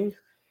working.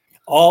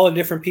 All the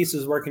different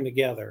pieces working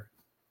together.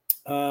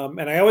 And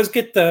I always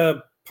get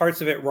the parts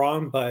of it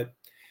wrong, but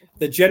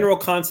the general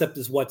concept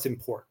is what's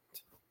important.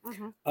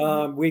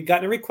 Mm-hmm. We'd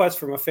gotten a request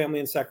from a family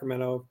in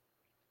Sacramento.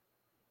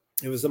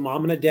 It was a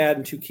mom and a dad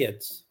and 2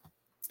 kids.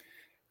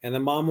 And the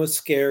mom was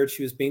scared.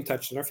 She was being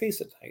touched on her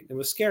face at night. It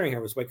was scaring her.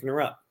 It was waking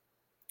her up.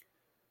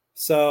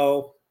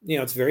 So,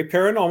 it's very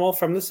paranormal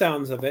from the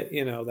sounds of it,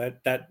 you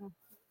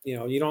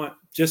don't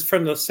just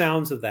from the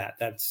sounds of that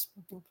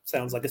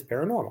sounds like it's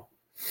paranormal.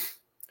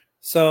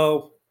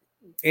 So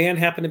Anne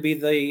happened to be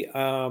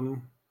the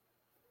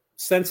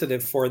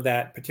sensitive for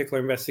that particular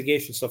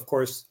investigation. So, of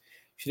course,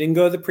 she didn't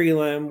go to the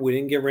prelim. We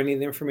didn't give her any of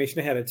the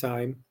information ahead of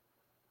time.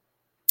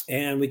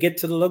 And we get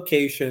to the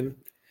location.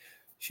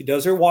 She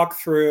does her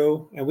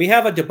walkthrough. And we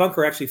have a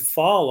debunker actually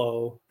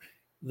follow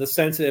the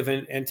sensitive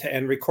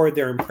and record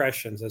their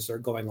impressions as they're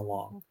going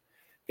along.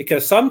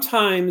 Because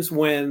sometimes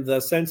when the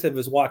sensitive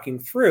is walking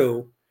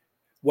through,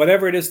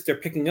 whatever it is they're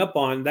picking up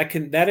on,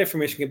 that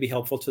information can be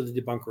helpful to the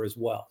debunker as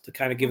well, to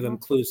kind of give them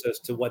clues as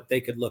to what they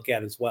could look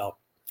at as well.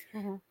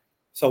 Mm-hmm.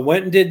 So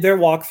went and did their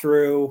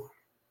walkthrough,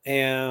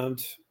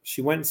 and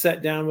she went and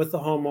sat down with the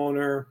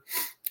homeowner,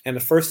 and the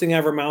first thing out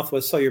of her mouth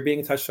was, "So you're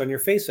being touched on your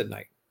face at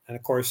night?" And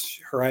of course,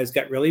 her eyes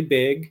got really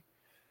big,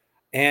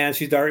 and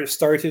she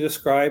started to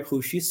describe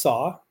who she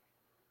saw.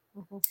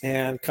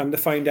 And come to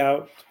find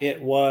out,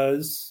 it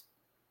was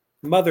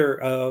her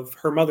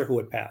mother who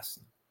had passed.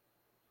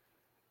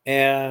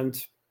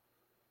 And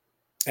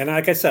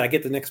like I said, I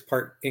get the next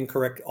part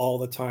incorrect all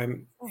the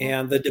time.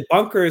 And the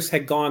debunkers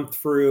had gone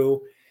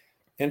through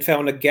and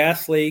found a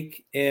gas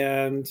leak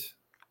and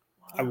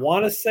I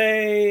want to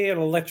say an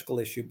electrical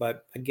issue,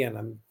 but again,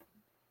 I'm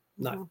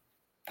not.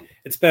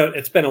 It's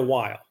been a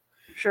while.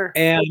 Sure.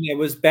 And it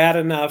was bad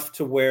enough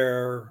to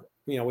where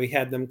we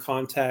had them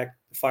contact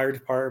the fire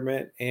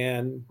department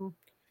and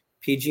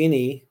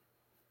PG&E,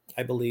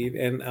 I believe.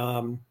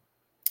 And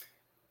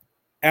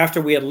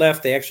after we had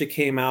left, they actually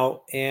came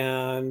out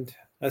and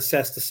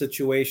assessed the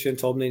situation,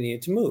 told them they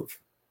needed to move.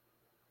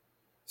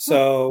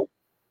 So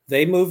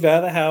they moved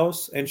out of the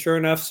house, and sure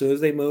enough, as soon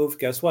as they moved,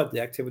 guess what?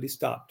 The activity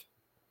stopped.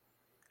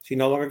 She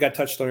no longer got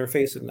touched on her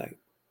face at night.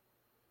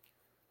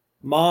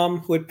 Mom,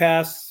 who had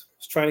passed,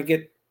 was trying to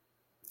get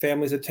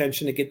family's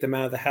attention to get them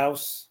out of the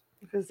house.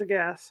 Because the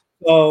gas.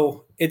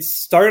 So it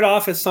started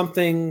off as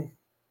something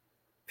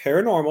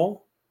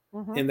paranormal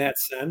in that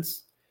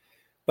sense,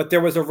 but there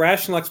was a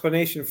rational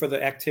explanation for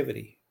the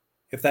activity,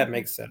 if that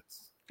makes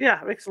sense.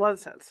 Yeah, it makes a lot of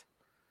sense.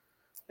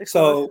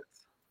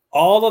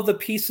 All of the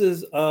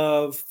pieces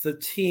of the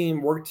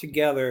team worked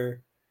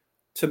together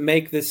to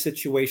make this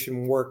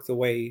situation work the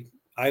way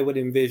I would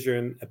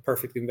envision a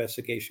perfect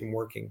investigation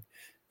working.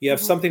 You have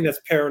something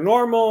that's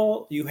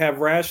paranormal, you have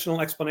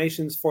rational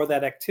explanations for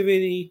that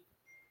activity,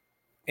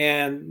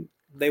 and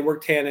they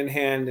worked hand in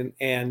hand.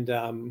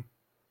 And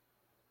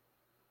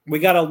we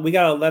got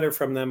a letter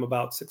from them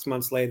about 6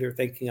 months later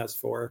thanking us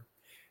for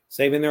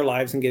saving their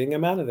lives and getting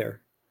them out of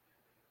there.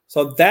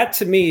 So that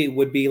to me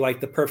would be like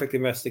the perfect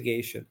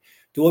investigation.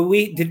 Did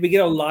we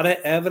get a lot of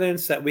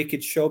evidence that we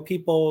could show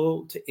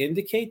people to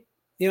indicate,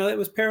 it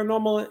was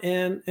paranormal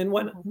and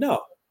whatnot?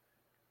 No.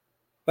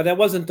 But that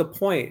wasn't the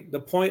point. The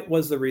point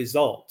was the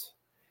result.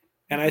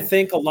 And I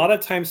think a lot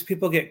of times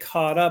people get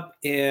caught up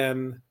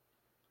in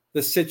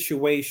the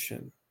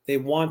situation. They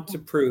want to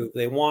prove,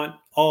 they want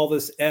all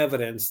this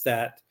evidence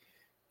that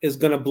is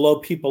going to blow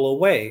people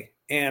away.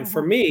 And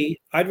for me,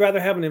 I'd rather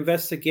have an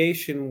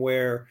investigation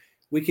where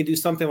we could do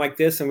something like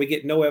this and we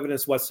get no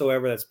evidence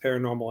whatsoever that's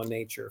paranormal in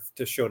nature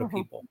to show to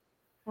people.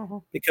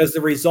 Because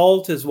the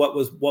result is what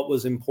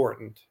was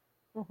important.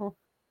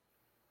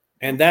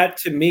 And that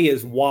to me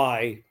is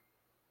why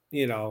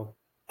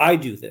I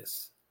do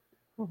this.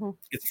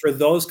 It's for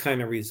those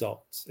kind of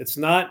results. It's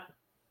not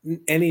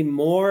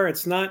anymore.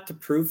 It's not to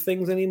prove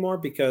things anymore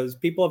because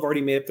people have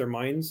already made up their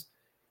minds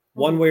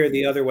one way or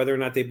the other, whether or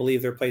not they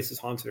believe their place is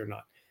haunted or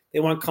not. They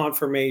want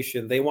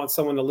confirmation. They want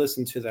someone to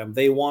listen to them.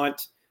 They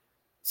want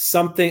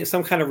some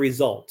kind of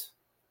result.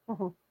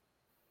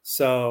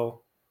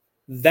 So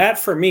that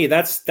for me,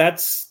 that's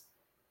at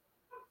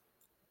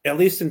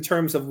least in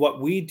terms of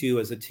what we do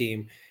as a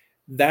team,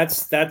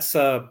 that's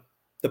the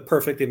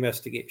perfect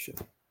investigation.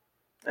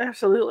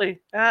 Absolutely.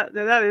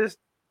 That is,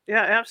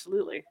 yeah,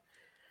 absolutely.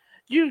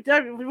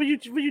 When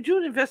you do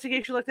an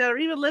investigation like that, or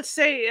even let's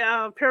say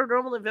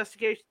paranormal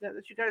investigation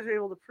that you guys are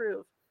able to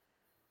prove,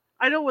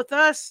 I know with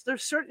us,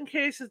 there's certain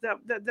cases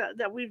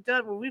that we've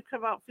done where we've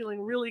come out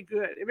feeling really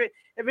good.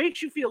 It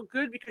makes you feel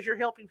good because you're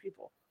helping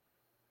people.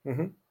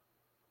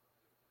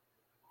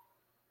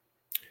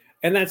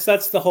 And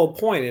that's the whole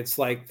point. It's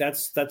like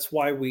that's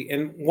why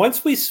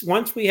once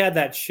we had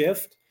that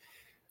shift,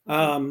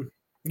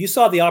 you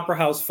saw the Opera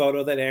House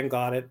photo that Ann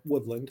got at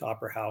Woodland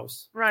Opera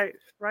House. Right.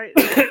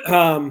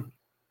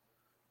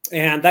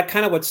 And that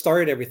kind of what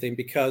started everything,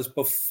 because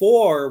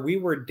before we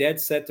were dead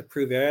set to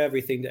prove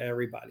everything to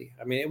everybody.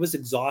 I mean, it was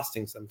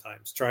exhausting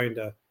sometimes trying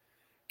to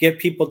get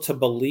people to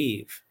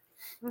believe.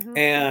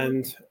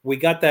 And we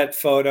got that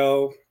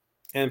photo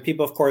and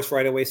people, of course,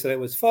 right away said it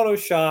was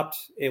photoshopped.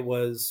 It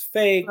was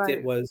faked. Right.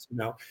 It was,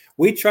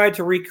 we tried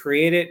to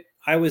recreate it.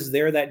 I was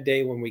there that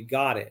day when we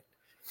got it.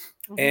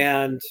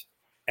 And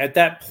at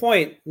that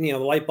point, the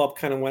light bulb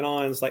kind of went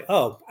on. It's like,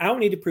 oh, I don't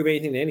need to prove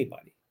anything to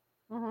anybody.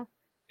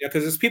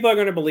 Because there's people that are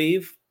going to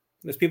believe,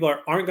 there's people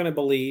that aren't going to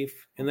believe,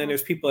 and then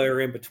there's people that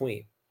are in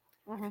between.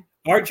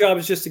 Our job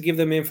is just to give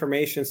them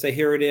information, say,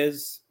 here it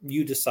is,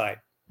 you decide,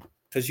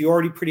 because you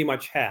already pretty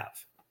much have.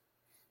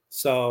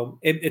 So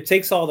it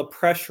takes all the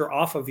pressure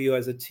off of you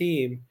as a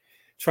team,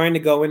 trying to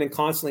go in and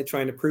constantly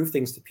trying to prove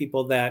things to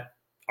people that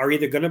are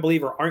either going to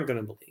believe or aren't going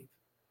to believe.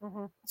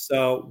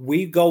 So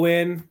we go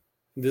in,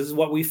 this is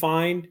what we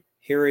find,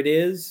 here it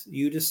is,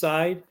 you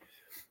decide.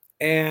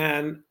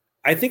 And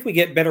I think we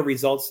get better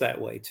results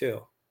that way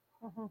too.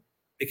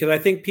 Because I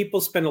think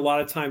people spend a lot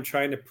of time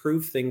trying to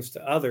prove things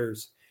to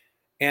others,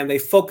 and they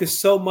focus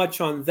so much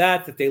on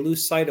that they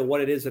lose sight of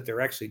what it is that they're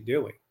actually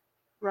doing.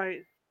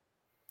 Right.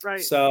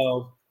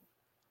 So,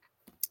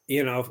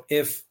 and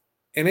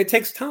it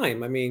takes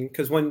time. I mean,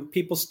 because when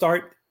people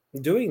start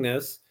doing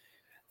this,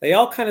 they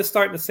all kind of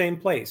start in the same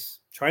place,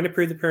 trying to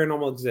prove the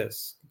paranormal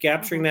exists,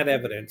 capturing that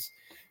evidence,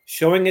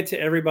 showing it to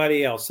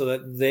everybody else so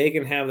that they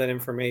can have that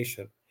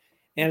information.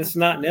 And it's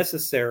not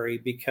necessary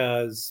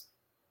because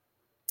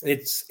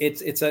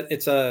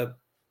it's a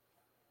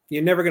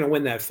you're never going to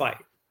win that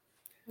fight.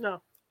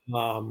 No.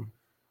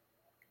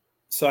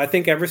 So I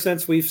think ever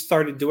since we've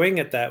started doing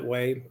it that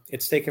way,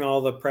 it's taken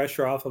all the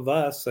pressure off of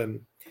us, and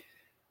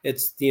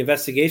it's the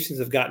investigations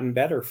have gotten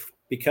better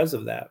because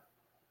of that.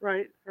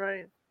 Right.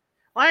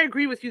 I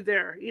agree with you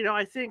there.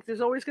 I think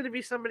there's always going to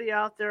be somebody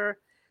out there,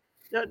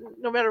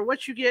 no matter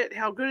what you get,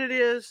 how good it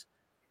is,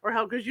 or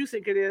how good you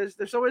think it is.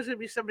 There's always going to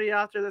be somebody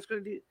out there that's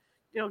going to,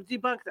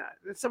 debunk that.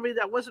 It's somebody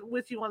that wasn't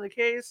with you on the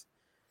case,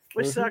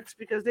 which sucks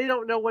because they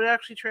don't know what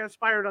actually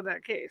transpired on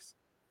that case.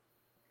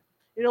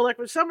 Like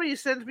when somebody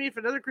sends me, if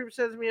another group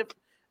sends me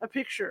a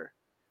picture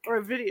or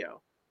a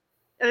video,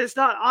 and it's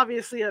not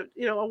obviously a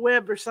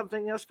web or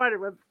something, a spider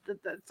web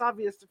that's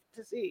obvious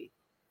to see,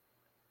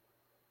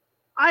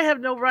 I have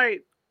no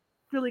right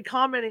really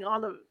commenting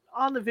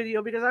on the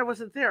video because I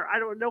wasn't there. I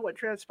don't know what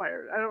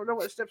transpired. I don't know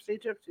what steps they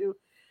took to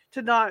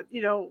not,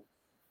 I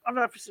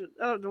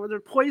don't know, whether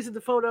poison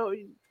the photo,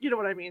 you know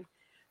what I mean,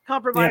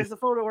 compromise the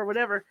photo or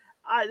whatever.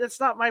 That's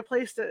not my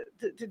place to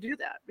do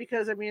that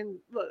because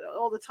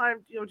all the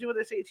time, doing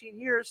this 18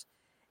 years,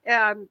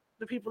 and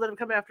the people that have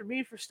come after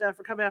me for stuff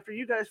or come after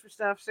you guys for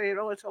stuff saying,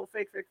 oh, it's all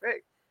fake.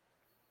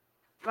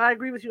 I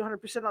agree with you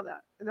 100% on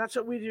that. And that's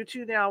what we do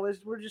too now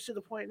is we're just to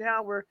the point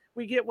now where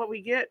we get what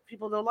we get.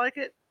 People don't like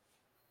it.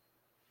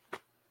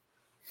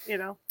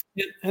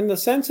 And the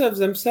sensitives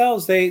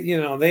themselves, they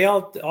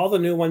all the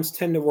new ones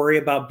tend to worry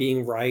about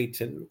being right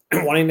and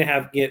wanting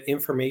to get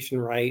information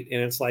right.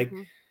 And it's like,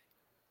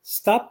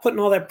 stop putting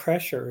all that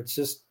pressure. It's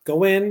just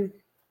go in,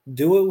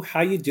 do it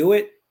how you do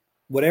it.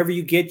 Whatever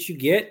you get,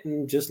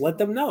 and just let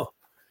them know.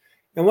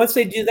 And once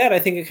they do that, I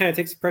think it kind of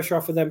takes the pressure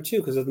off of them too,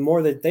 because the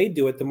more that they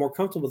do it, the more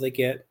comfortable they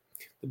get,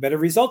 the better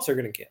results they're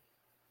going to get.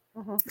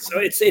 So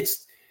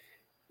it's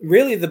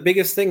really the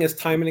biggest thing is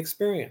time and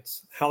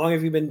experience. How long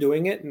have you been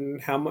doing it, and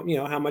how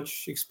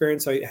much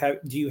experience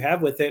do you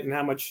have with it, and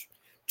how much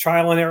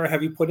trial and error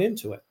have you put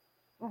into it?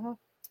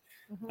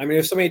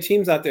 There's so many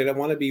teams out there that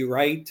want to be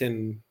right,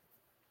 and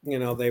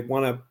they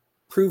want to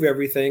prove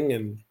everything,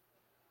 and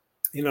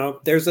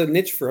there's a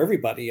niche for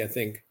everybody, I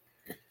think.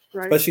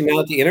 Right. Especially now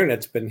that the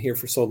internet's been here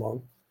for so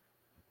long.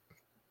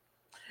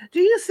 Do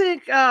you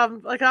think,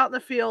 like out in the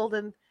field,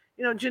 and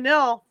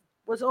Janelle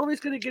was always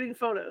good at getting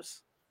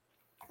photos,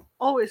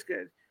 always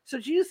good. So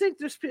do you think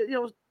there's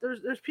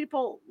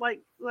people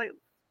like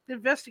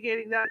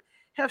investigating that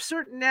have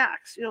certain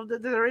knacks,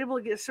 that are able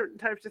to get certain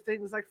types of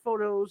things like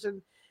photos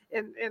and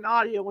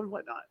audio and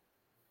whatnot?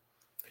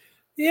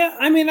 Yeah,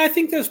 I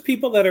think there's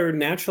people that are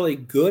naturally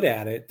good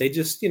at it. They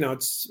just,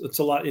 it's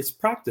a lot. It's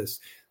practice.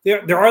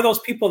 There are those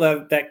people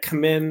that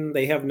come in,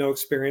 they have no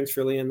experience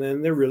really, and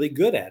then they're really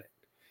good at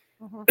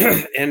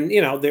it. And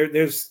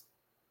there's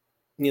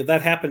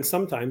that happens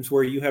sometimes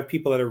where you have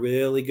people that are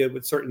really good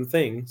with certain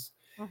things,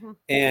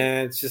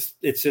 and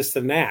it's just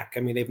a knack.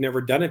 They've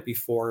never done it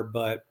before,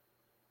 but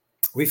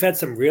we've had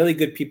some really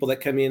good people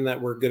that come in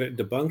that were good at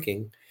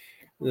debunking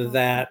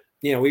that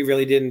we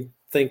really didn't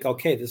think,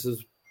 okay, this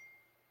is.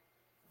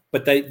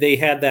 But they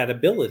had that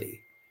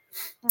ability.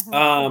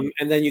 And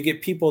then you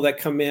get people that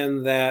come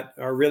in that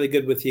are really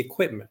good with the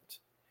equipment,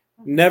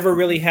 never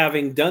really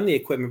having done the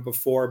equipment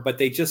before, but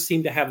they just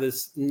seem to have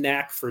this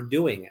knack for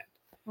doing it.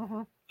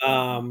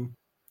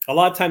 A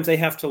lot of times they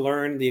have to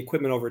learn the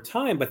equipment over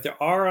time, but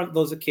there are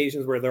those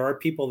occasions where there are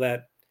people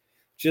that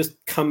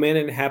just come in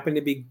and happen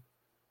to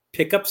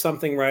pick up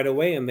something right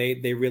away, and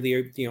they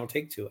really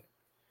take to it.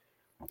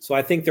 So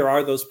I think there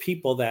are those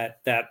people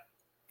that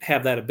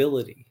have that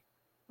ability.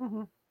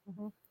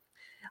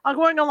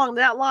 Going along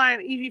that line,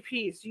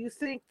 EVPs, do you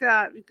think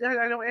that,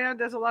 I know Ann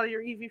does a lot of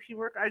your EVP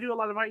work. I do a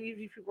lot of my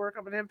EVP work.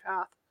 I'm an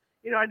empath.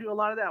 I do a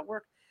lot of that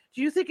work.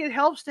 Do you think it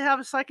helps to have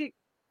a psychic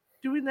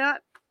doing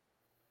that?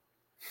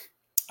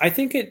 I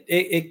think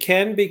it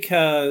can,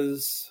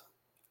 because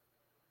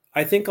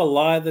I think a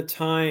lot of the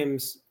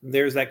times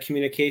there's that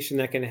communication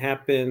that can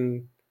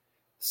happen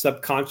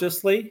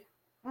subconsciously.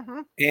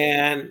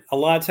 And a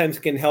lot of times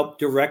it can help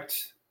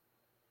direct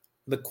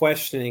the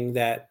questioning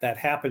that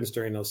happens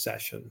during those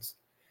sessions.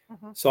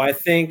 So I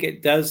think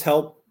it does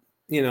help,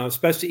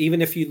 especially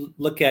even if you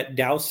look at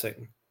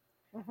dowsing,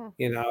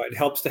 it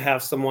helps to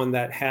have someone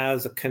that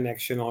has a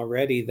connection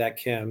already that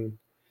can,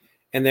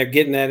 and they're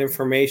getting that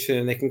information,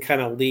 and they can kind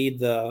of lead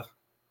the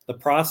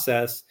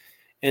process.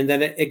 And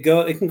then it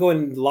can go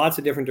in lots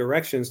of different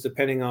directions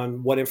depending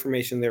on what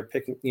information they're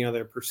picking,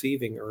 they're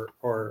perceiving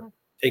or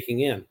taking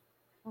in.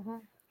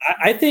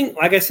 I think,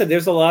 like I said,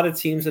 there's a lot of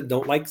teams that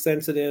don't like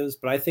sensitives,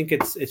 but I think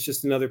it's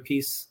just another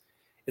piece.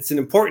 It's an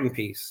important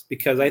piece,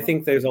 because I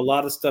think there's a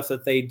lot of stuff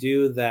that they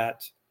do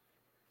that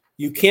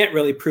you can't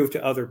really prove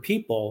to other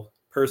people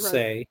per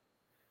se,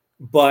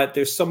 but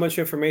there's so much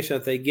information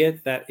that they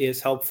get that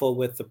is helpful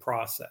with the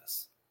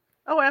process.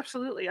 Oh,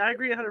 absolutely. I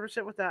agree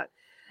 100% with that.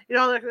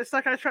 It's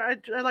like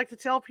I like to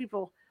tell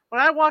people, when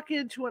I walk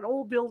into an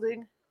old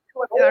building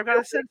and I've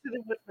got a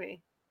sensitive with me,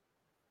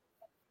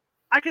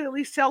 I can at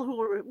least tell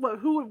who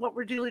and what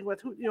we're dealing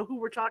with, who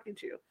we're talking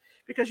to,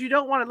 because you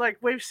don't want to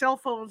wave cell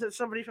phones at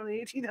somebody from the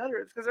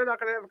 1800s, because they're not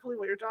going to have a clue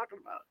what you're talking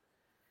about.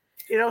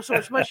 So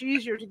it's much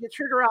easier to get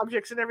trigger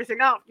objects and everything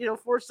out,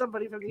 for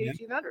somebody from the Yeah.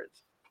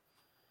 1800s.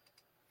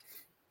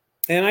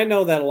 And I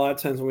know that a lot of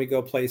times when we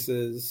go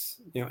places,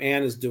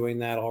 Anne is doing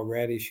that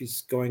already.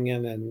 She's going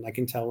in, and I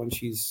can tell when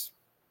she's,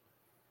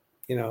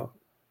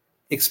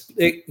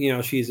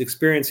 she's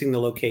experiencing the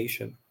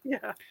location.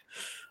 Yeah.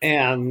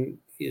 And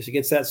she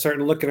gets that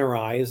certain look in her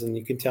eyes, and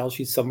you can tell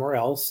she's somewhere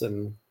else.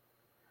 And,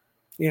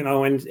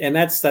 and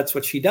that's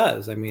what she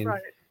does. I mean,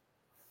 right.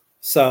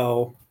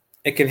 So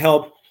it can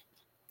help,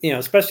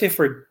 especially if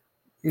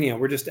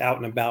we're just out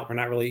and about. We're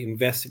not really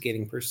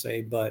investigating per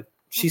se, but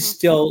she's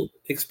still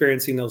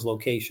experiencing those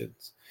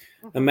locations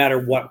no matter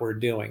what we're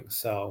doing.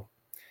 So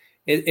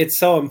it's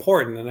so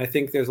important. And I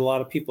think there's a lot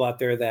of people out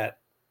there that,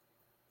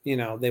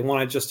 they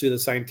want to just do the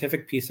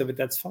scientific piece of it.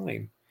 That's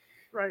fine.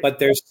 Right. But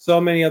there's so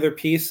many other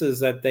pieces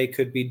that they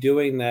could be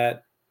doing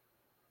that,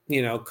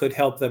 could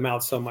help them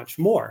out so much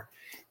more.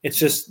 It's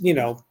just,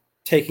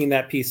 taking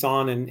that piece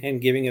on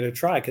and giving it a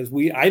try. Because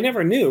I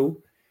never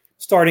knew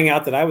starting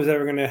out that I was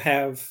ever going to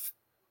have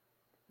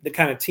the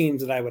kind of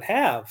teams that I would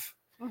have.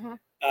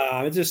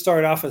 It just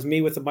started off as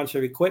me with a bunch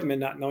of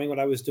equipment, not knowing what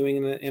I was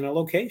doing in a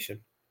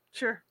location.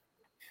 Sure.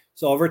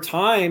 So over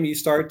time, you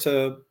start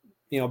to,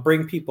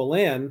 bring people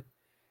in,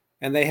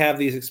 and they have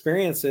these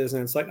experiences,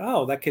 and it's like,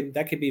 oh, that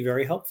could be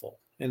very helpful.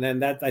 And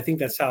then I think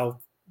that's how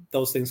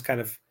those things kind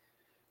of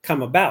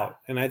come about.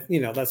 And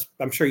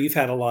I'm sure you've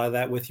had a lot of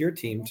that with your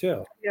team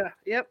too. Yeah.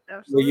 Yep.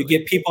 Absolutely. Where you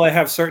get people that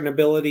have certain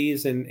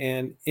abilities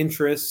and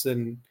interests,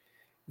 and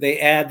they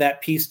add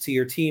that piece to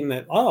your team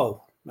that,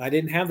 oh, I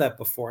didn't have that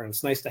before. And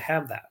it's nice to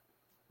have that.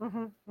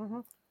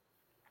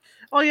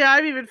 Oh yeah.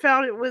 I've even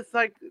found it with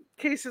like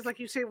cases, like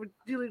you say, with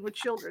dealing with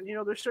children.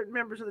 There's certain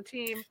members of the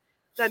team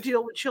that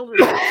deal with children.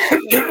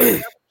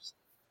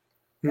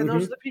 And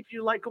those are the people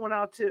you like going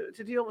out to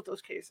deal with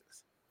those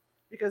cases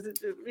because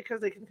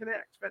they can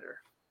connect better.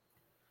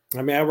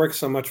 I mean, I work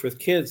so much with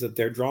kids that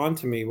they're drawn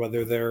to me,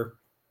 whether they're,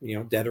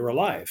 dead or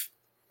alive.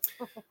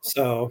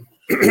 So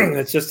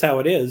that's just how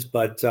it is.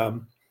 But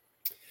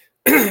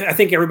I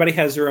think everybody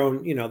has their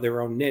own,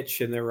 their own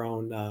niche and their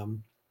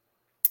own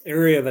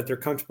area that they're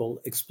comfortable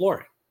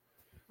exploring.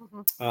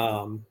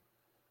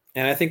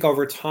 And I think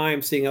over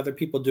time, seeing other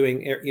people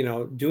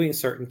doing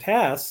certain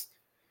tasks,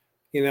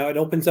 it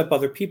opens up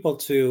other people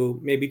to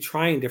maybe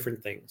trying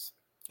different things.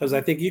 Because I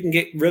think you can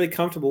get really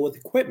comfortable with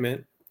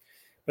equipment,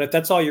 but if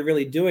that's all you're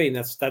really doing,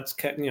 that's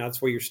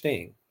where you're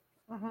staying.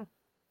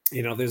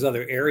 There's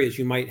other areas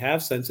you might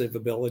have sensitive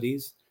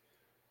abilities,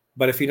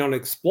 but if you don't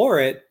explore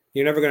it,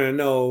 you're never going to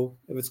know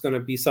if it's going to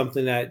be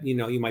something that,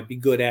 you might be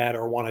good at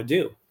or want to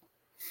do.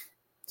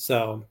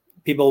 So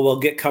people will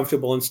get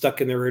comfortable and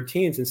stuck in their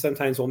routines, and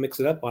sometimes we'll mix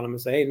it up on them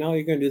and say, hey, no,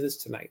 you're going to do this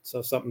tonight.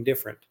 So something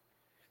different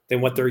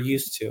than what they're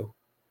used to.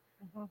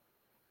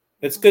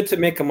 It's good to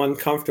make them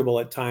uncomfortable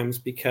at times,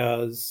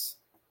 because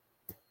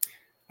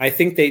I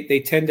think they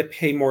tend to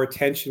pay more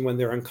attention when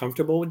they're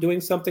uncomfortable with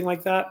doing something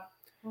like that,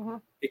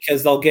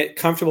 because they'll get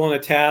comfortable in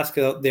a task.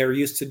 They're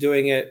used to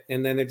doing it.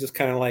 And then they're just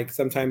kind of like,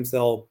 sometimes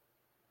they'll,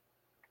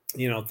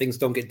 things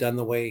don't get done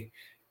the way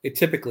it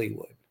typically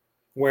would.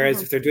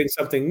 Whereas if they're doing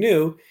something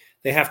new,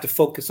 they have to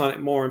focus on it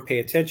more and pay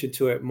attention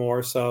to it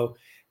more. So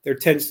there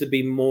tends to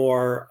be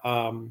more,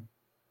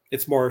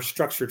 it's more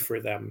structured for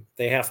them.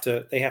 They have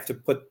to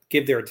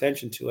give their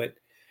attention to it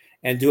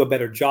and do a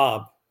better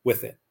job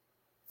with it.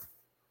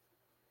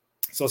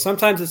 So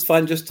sometimes it's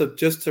fun just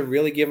to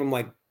really give them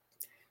like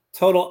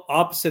total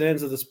opposite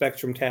ends of the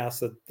spectrum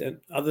tasks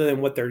other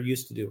than what they're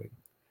used to doing,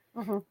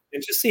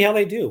 and just see how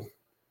they do.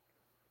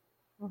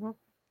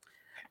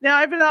 Now,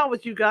 I've been out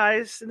with you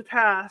guys in the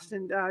past,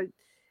 and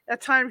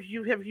at times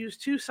you have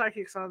used 2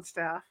 psychics on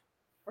staff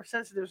or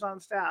sensitives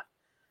on staff.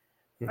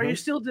 Are you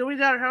still doing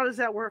that, or how does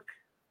that work?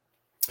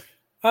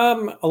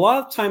 A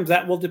lot of times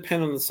that will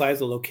depend on the size of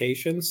the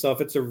location. So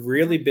if it's a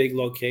really big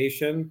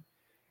location,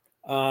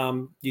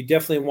 you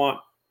definitely want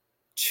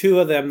 2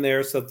 of them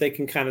there so that they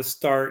can kind of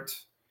start.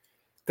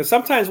 Because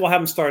sometimes we'll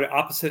have them start at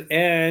opposite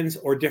ends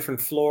or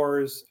different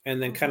floors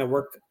and then kind of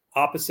work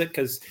opposite,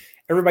 because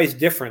everybody's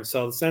different.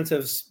 So the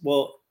sensitives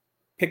will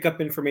pick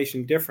up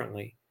information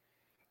differently.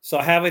 So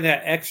having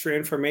that extra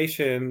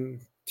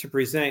information to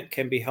present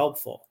can be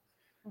helpful.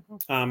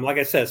 Like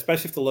I said,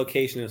 especially if the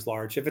location is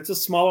large. If it's a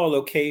smaller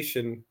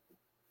location,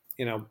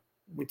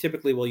 we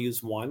typically will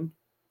use 1.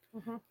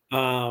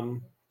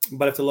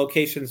 But if the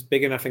location's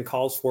big enough and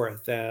calls for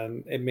it,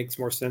 then it makes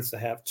more sense to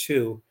have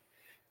 2.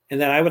 And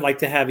then I would like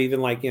to have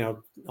even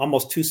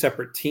almost 2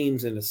 separate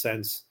teams in a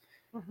sense.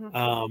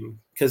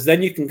 Because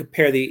then you can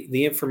compare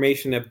the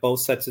information that both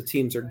sets of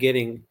teams are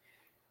getting,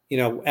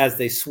 as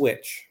they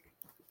switch.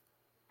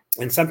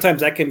 And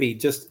sometimes that can be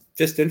just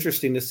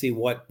interesting to see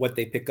what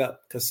they pick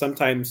up, because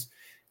sometimes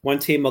one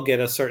team will get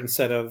a certain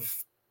set of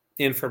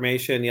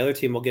information, the other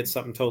team will get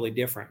something totally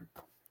different.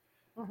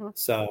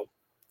 So,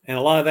 and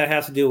a lot of that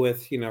has to do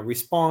with,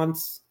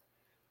 response,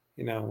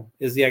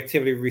 is the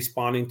activity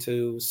responding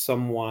to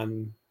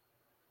someone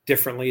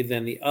differently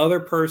than the other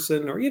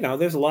person, or,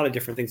 there's a lot of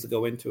different things that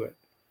go into it.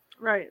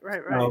 Right.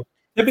 So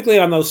Typically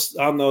on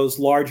those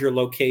larger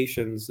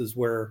locations is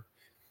where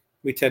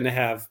we tend to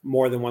have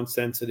more than one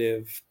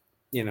sensitive,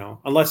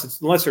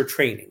 unless they're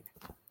training.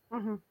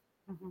 Mm-hmm.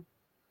 Mm-hmm.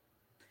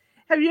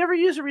 Have you ever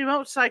used a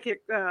remote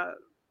psychic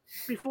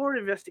before an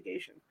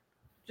investigation?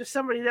 Just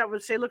somebody that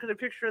would say, look at a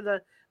picture of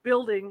the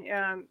building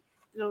and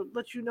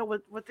let you know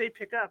what they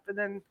pick up, and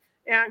then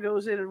Anne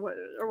goes in and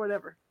or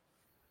whatever.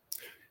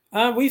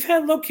 We've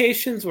had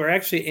locations where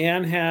actually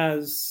Anne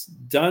has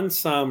done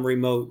some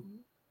remote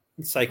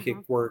psychic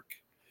work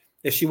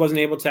if she wasn't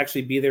able to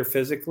actually be there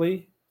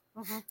physically.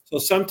 So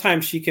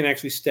sometimes she can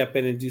actually step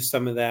in and do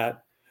some of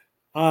that.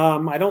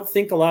 I don't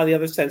think a lot of the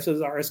other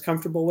senses are as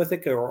comfortable with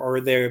it,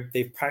 or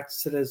they've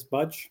practiced it as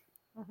much.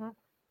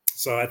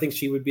 So I think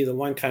she would be the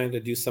one kind of to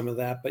do some of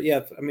that. But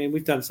yeah, I mean,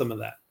 we've done some of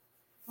that.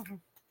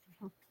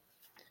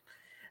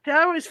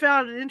 I always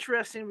found it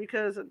interesting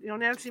because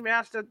Nancy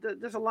Mass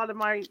does a lot of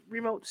my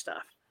remote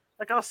stuff.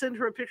 Like I'll send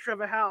her a picture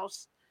of a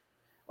house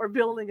or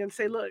building and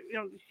say, look,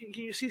 can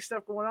you see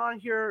stuff going on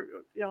here?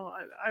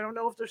 I don't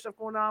know if there's stuff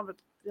going on, but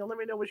let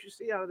me know what you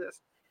see out of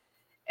this.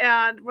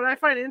 And what I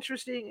find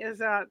interesting is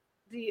that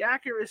the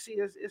accuracy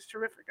is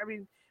terrific. I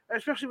mean,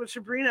 especially when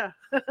Sabrina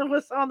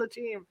was on the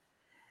team.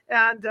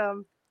 And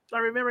I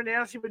remember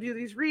Nancy would do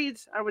these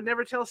reads. I would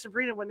never tell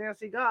Sabrina what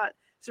Nancy got.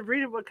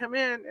 Sabrina would come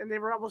in and they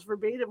were almost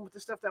verbatim with the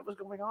stuff that was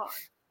going on.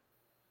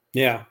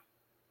 Yeah.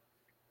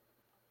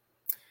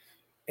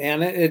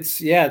 And it's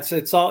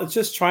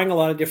just trying a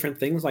lot of different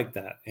things like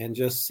that and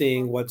just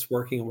seeing what's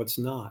working and what's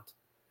not.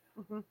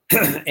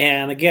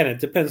 And again, it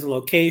depends on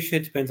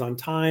location, it depends on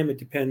time, it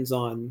depends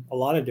on a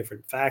lot of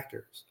different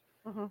factors.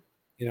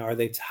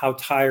 How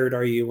tired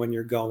are you when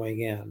you're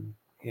going in?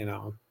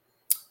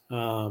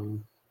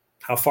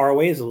 How far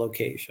away is the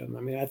location?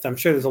 I mean, I'm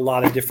sure there's a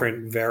lot of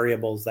different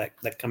variables that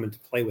come into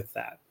play with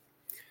that.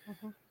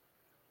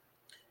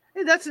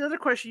 Hey, that's another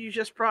question you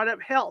just brought up: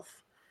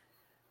 health.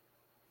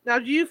 Now,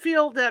 do you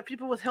feel that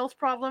people with health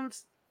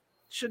problems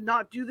should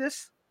not do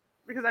this?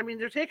 Because I mean,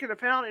 they're taking a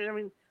pounding. I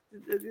mean,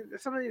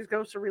 some of these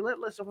ghosts are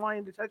relentless and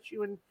wanting to touch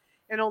you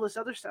and all this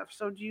other stuff.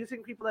 So, do you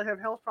think people that have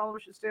health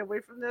problems should stay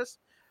away from this,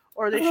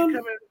 or they should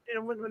come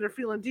in, when they're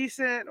feeling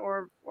decent,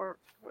 or what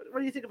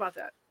do you think about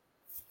that?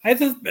 I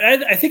think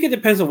it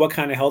depends on what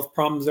kind of health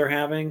problems they're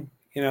having.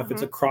 If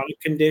it's a chronic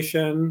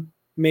condition,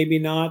 maybe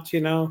not.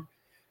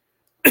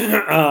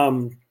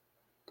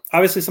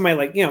 Obviously, somebody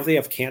like if they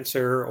have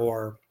cancer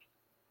or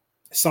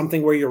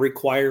something where you're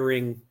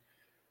requiring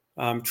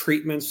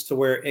treatments to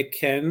where it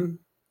can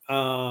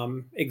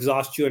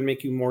exhaust you and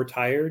make you more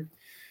tired,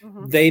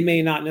 they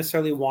may not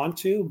necessarily want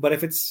to. But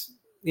if it's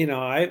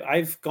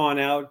I've gone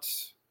out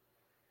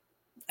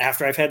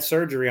after I've had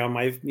surgery on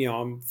my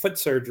foot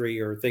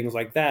surgery or things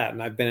like that,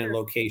 and I've been in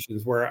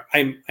locations where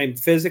I'm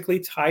physically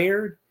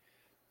tired,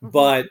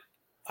 but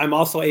I'm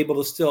also able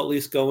to still at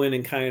least go in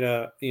and kind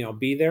of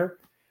be there.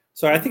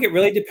 So I think it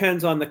really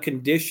depends on the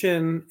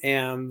condition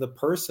and the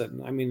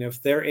person. I mean,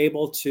 if they're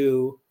able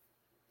to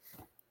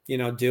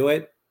do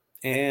it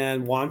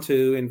and want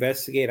to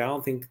investigate, I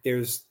don't think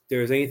there's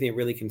anything that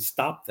really can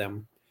stop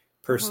them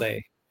per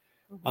se.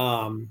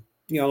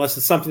 Unless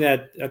it's something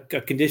that a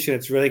condition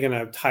that's really going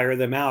to tire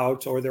them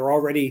out, or they're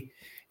already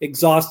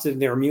exhausted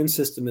and their immune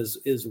system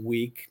is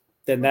weak,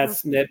 then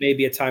that may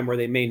be a time where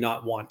they may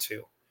not want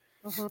to.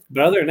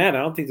 But other than that, I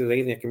don't think there's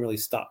anything that can really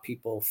stop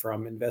people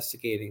from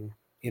investigating,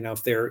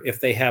 if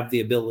they have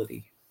the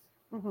ability.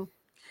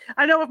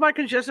 I know with my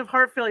congestive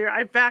heart failure,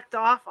 I backed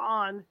off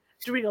on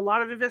doing a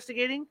lot of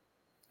investigating.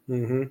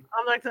 I'm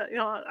like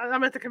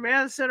I'm at the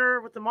command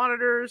center with the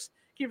monitors,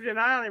 keeping an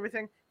eye on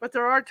everything. But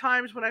there are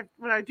times when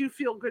I do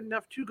feel good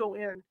enough to go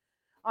in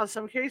on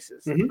some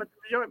cases. But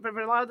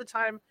a lot of the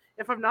time,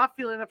 if I'm not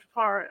feeling up to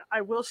par,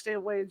 I will stay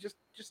away and just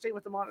stay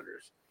with the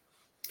monitors.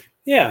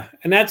 Yeah,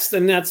 and that's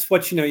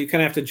what you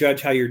kind of have to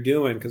judge how you're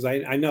doing, because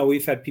I know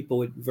we've had people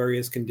with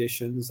various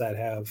conditions that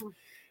have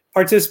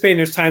participated.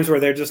 There's times where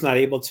they're just not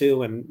able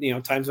to,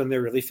 and times when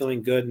they're really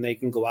feeling good and they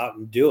can go out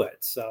and do it.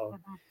 So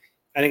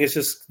I think it's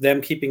just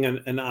them keeping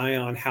an eye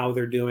on how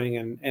they're doing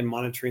and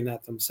monitoring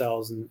that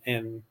themselves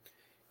and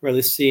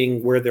really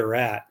seeing where they're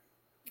at.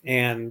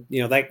 And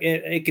that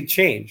it could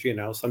change.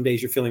 Some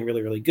days you're feeling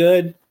really, really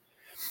good.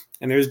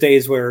 And there's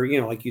days where,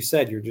 like you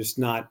said, you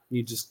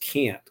just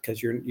can't,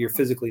 because you're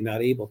physically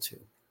not able to.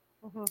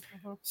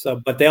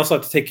 So, but they also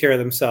have to take care of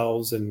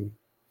themselves and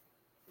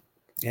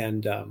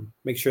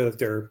make sure that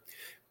they're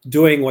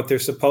doing what they're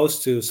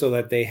supposed to, so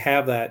that they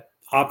have that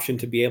option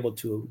to be able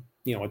to,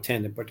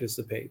 attend and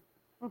participate.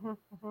 Do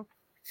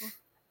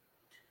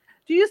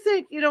you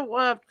think,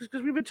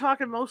 because we've been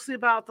talking mostly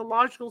about the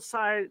logical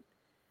side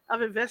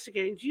of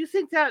investigating, do you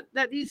think that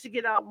needs to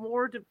get out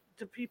more to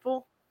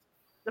people,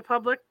 the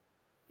public?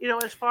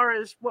 As far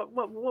as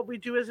what we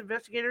do as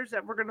investigators,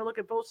 that we're going to look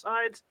at both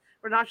sides.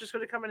 We're not just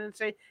going to come in and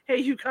say, "Hey,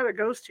 you got a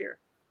ghost here."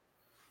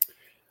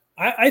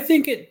 I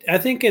think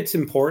it's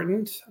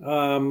important.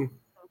 The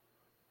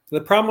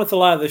problem with a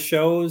lot of the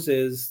shows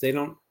is they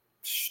don't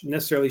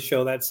necessarily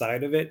show that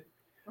side of it.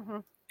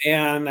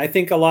 And I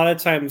think a lot of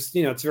times,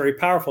 it's very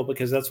powerful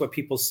because that's what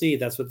people see.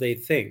 That's what they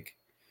think.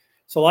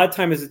 So a lot of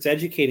times it's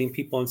educating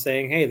people and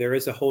saying, hey, there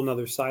is a whole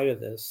nother side of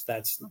this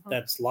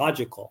that's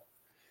logical,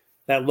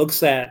 that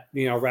looks at,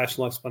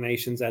 rational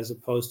explanations as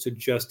opposed to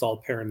just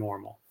all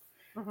paranormal.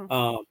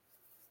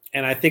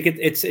 And I think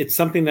it's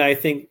something that I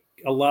think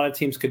a lot of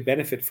teams could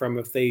benefit from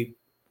if they,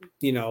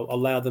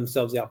 allow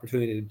themselves the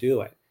opportunity to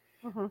do it.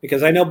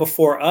 Because I know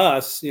before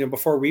us,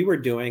 before we were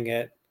doing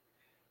it,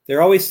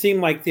 there always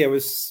seemed like there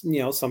was,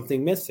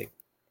 something missing.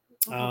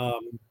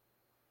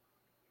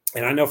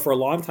 And I know for a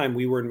long time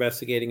we were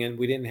investigating and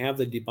we didn't have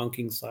the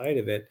debunking side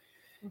of it.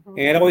 And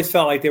it always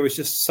felt like there was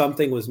just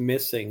something was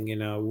missing,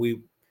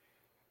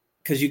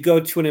 because you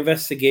go to an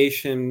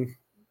investigation,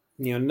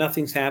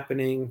 nothing's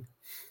happening.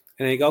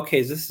 And you go,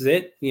 okay, this is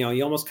it.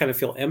 You almost kind of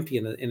feel empty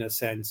in a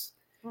sense.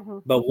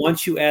 But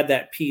once you add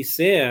that piece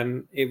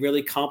in, it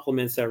really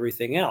complements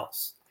everything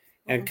else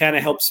and kind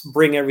of helps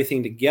bring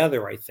everything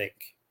together, I think,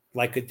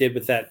 like it did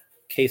with that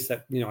case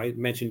that, I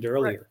mentioned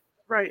earlier.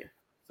 Right.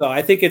 So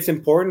I think it's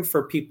important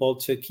for people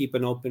to keep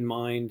an open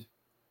mind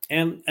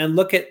and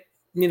look at,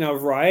 a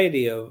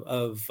variety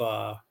of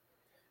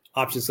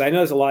options. I know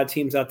there's a lot of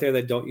teams out there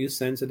that don't use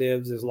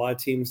sensitives. There's a lot of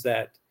teams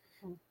that,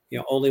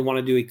 only want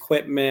to do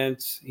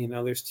equipment.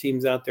 There's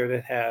teams out there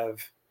that have,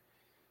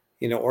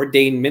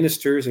 ordained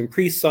ministers and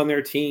priests on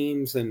their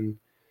teams and,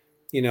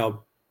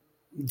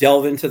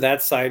 delve into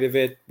that side of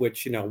it,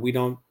 which, we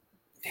don't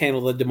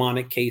handle the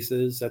demonic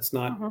cases. That's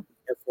not our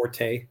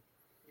forte.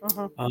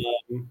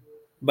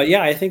 But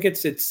yeah, I think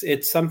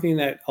it's something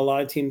that a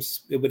lot of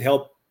teams, it would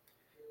help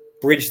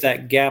bridge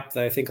that gap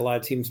that I think a lot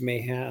of teams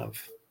may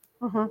have.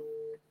 That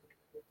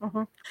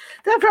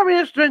probably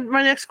answers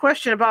my next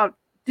question about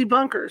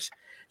debunkers.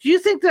 Do you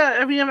think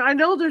that, I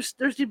know there's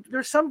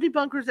some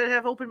debunkers that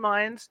have open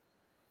minds,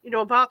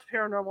 about the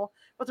paranormal,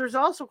 but there's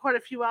also quite a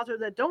few out there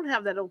that don't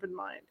have that open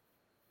mind.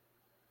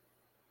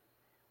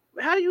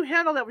 How do you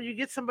handle that when you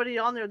get somebody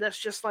on there that's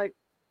just like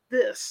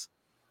this?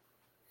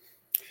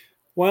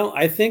 Well,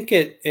 I think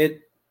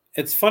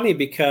it's funny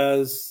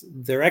because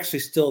they're actually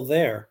still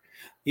there.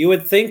 You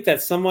would think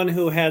that someone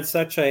who had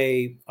such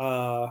a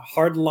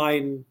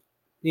hardline,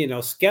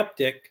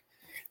 skeptic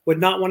would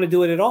not want to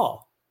do it at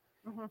all.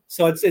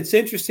 So it's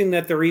interesting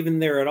that they're even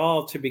there at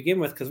all to begin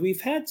with, because we've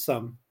had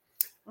some.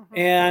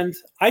 And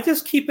I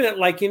just keep it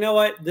like, you know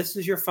what, this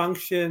is your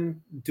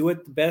function, do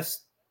it the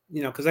best,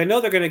 because I know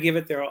they're going to give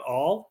it their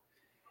all,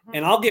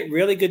 and I'll get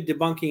really good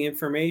debunking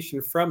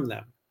information from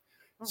them.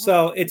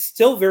 So it's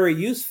still very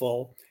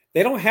useful.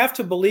 They don't have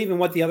to believe in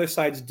what the other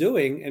side's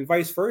doing and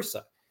vice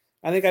versa.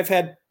 I think I've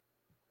had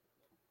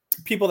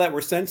people that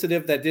were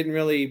sensitive that didn't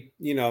really,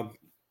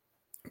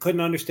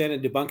 couldn't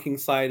understand the debunking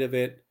side of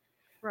it.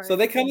 Right. So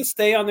they kind of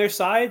stay on their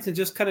sides and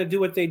just kind of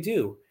do what they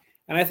do.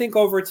 And I think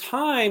over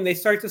time, they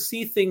start to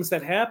see things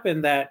that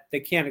happen that they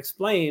can't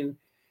explain,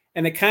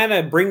 and it kind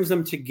of brings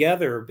them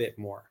together a bit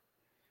more.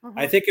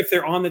 I think if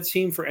they're on the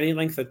team for any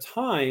length of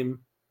time,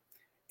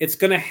 it's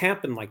going to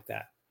happen like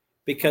that,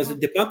 because the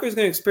debunker is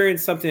going to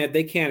experience something that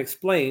they can't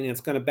explain, and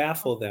it's going to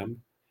baffle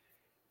them.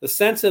 The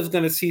sensitive is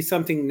going to see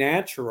something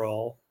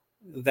natural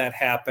that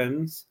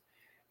happens,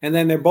 and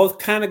then they're both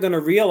kind of going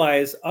to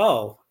realize,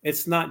 oh,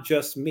 it's not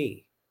just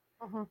me.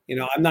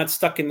 I'm not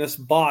stuck in this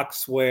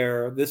box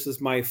where this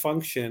is my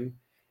function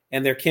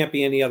and there can't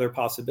be any other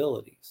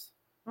possibilities.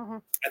 I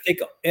think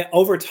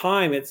over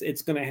time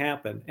it's going to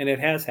happen, and it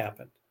has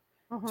happened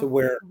to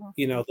where,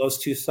 those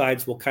two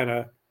sides will kind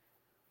of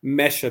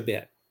mesh a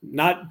bit.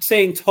 Not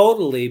saying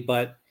totally,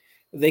 but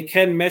they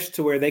can mesh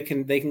to where they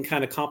can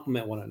kind of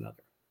complement one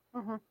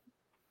another.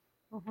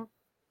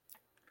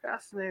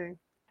 Fascinating.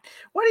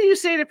 What do you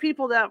say to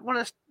people that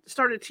want to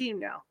start a team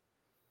now?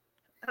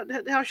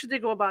 How should they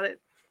go about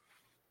it?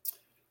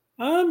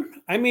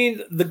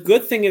 The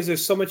good thing is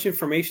there's so much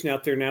information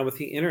out there now with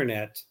the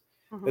internet.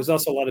 There's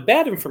also a lot of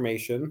bad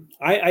information.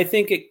 I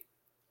think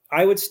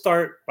I would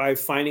start by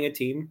finding a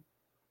team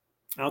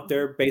out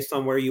there based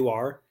on where you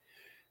are.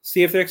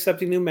 See if they're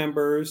accepting new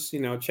members,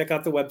 check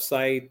out the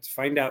website,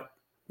 find out,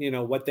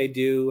 what they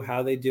do,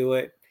 how they do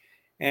it.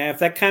 And if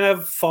that kind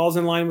of falls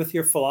in line with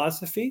your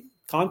philosophy,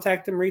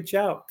 contact them, reach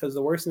out, because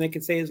the worst thing they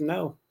can say is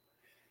no.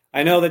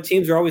 I know that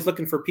teams are always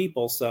looking for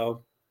people.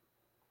 So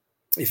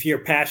if you're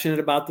passionate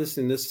about this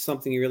and this is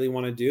something you really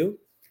want to do,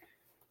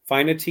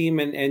 find a team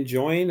and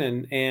join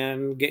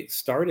and get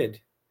started.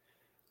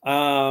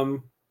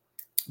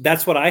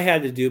 That's what I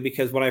had to do,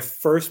 because when I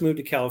first moved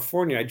to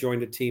California, I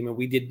joined a team and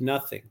we did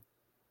nothing.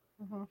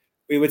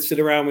 We would sit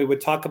around, we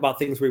would talk about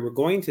things we were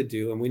going to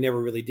do, and we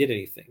never really did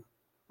anything.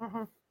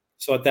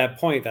 So at that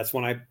point, that's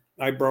when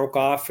I broke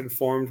off and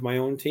formed my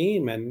own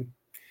team.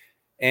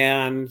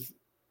 And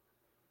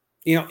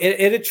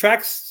it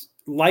attracts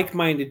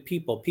like-minded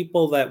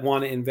people that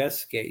want to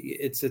investigate.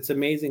 It's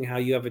amazing how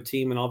you have a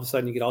team and all of a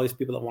sudden you get all these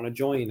people that want to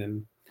join,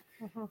 and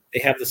they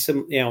have the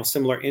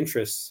similar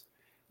interests.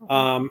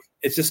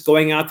 It's just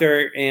going out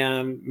there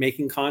and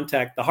making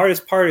contact. The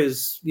hardest part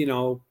is,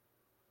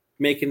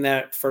 making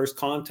that first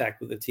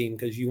contact with the team,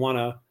 because they want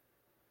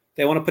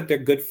to put their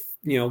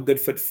good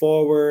foot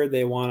forward.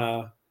 They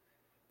want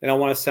They don't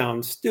want to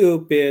sound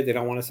stupid. They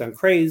don't want to sound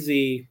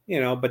crazy,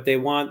 but they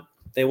want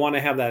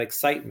to have that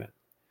excitement.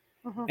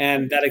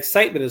 And that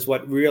excitement is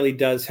what really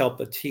does help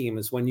the team,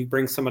 is when you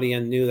bring somebody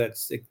in new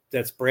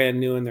that's brand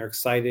new and they're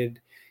excited.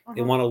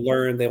 They want to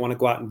learn. They want to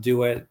go out and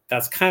do it.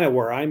 That's kind of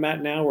where I'm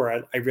at now,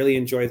 where I really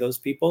enjoy those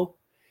people,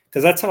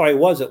 because that's how I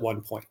was at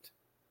one point.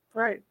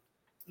 Right.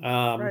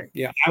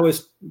 Yeah, I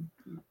was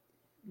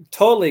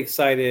totally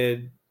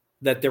excited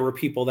that there were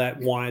people that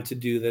wanted to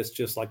do this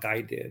just like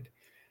I did.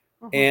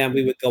 And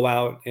we would go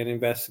out and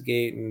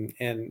investigate,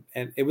 and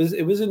it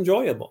was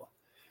enjoyable.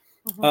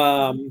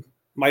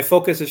 My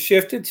focus has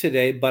shifted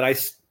today,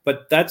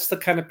 but that's the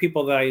kind of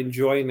people that I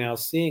enjoy now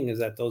seeing, is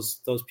that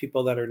those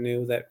people that are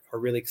new, that are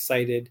really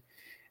excited,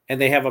 and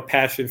they have a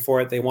passion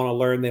for it. They want to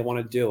learn. They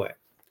want to do it.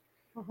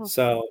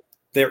 So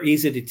they're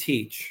easy to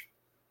teach.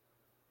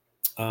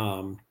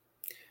 And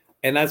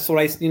that's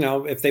what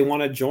if they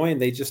want to join,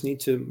 they just need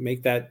to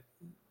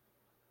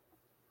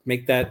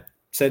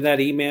send that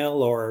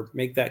email or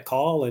make that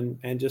call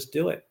and just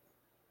do it.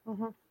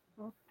 How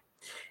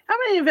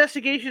many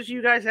investigations do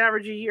you guys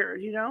average a year?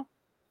 Do you know?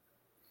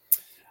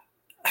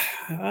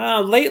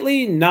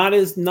 Lately, not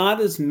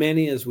as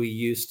many as we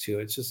used to.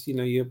 It's just,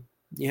 you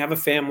have a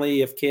family,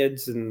 you have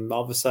kids, and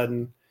all of a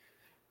sudden,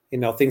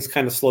 things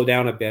kind of slow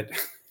down a bit.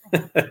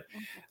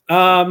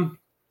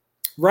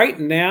 Right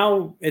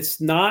now, it's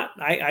not.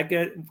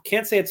 I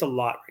can't say it's a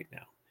lot right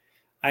now.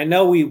 I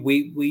know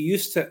we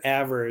used to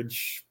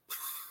average.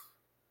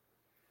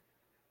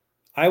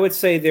 I would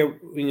say there,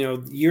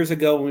 years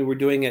ago when we were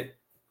doing it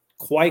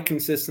quite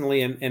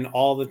consistently and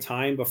all the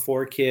time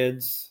before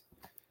kids,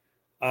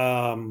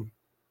 we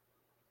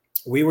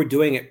were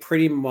doing it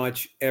pretty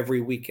much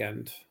every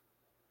weekend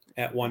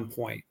at one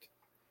point.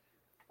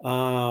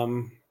 At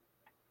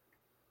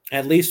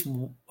least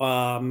 2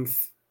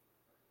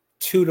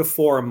 to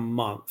 4 a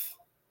month.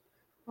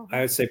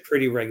 I would say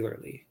pretty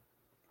regularly.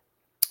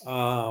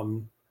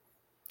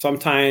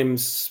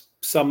 Sometimes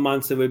some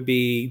months it would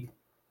be,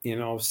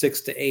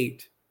 6 to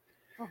 8,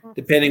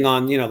 depending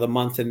on, the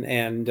month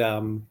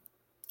and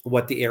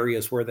what the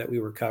areas were that we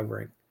were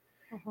covering.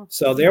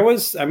 So there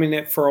was,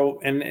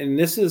 and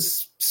this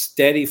is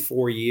steady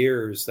 4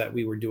 years that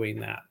we were doing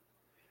that.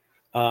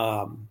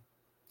 Anne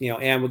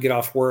would get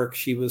off work.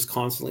 She was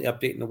constantly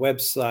updating the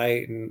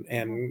website and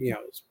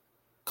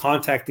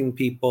contacting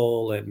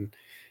people and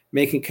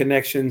making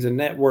connections and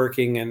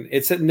networking. And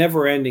it's a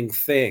never ending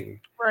thing.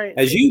 Right.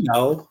 As you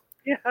know,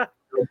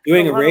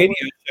 doing a radio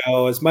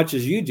show as much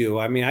as you do.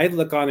 I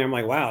look on there, I'm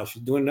like, wow,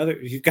 she's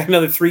got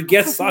another 3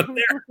 guests on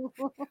there.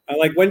 I'm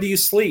like, when do you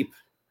sleep?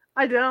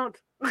 I don't.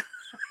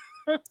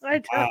 I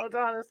don't,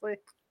 honestly.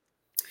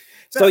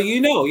 So,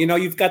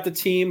 you've got the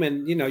team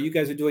and, you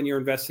guys are doing your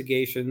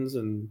investigations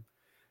and,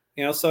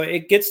 so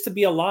it gets to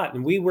be a lot.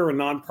 And we were a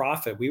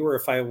nonprofit. We were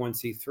a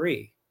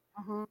 501c3.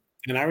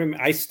 And I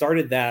remember I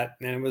started that,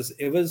 and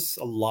it was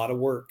a lot of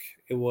work.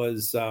 It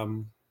was,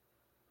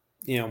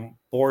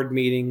 board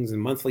meetings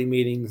and monthly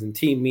meetings and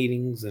team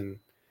meetings and,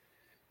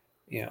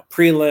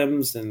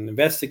 prelims and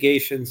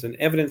investigations and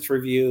evidence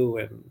review.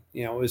 And,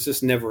 it was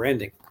just never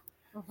ending.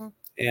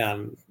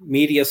 And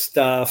media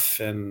stuff.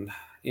 And,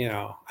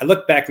 I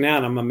look back now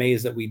and I'm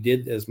amazed that we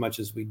did as much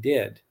as we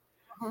did.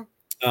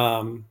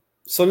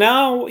 So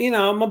now,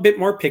 I'm a bit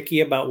more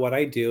picky about what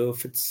I do.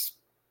 If it's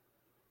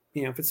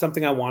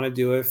something I want to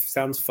do, if it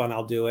sounds fun,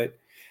 I'll do it.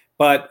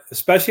 But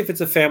especially if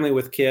it's a family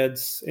with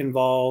kids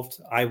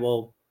involved, I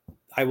will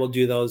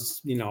do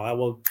those, I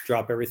will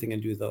drop everything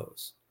and do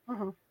those.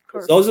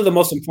 Those are the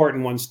most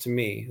important ones to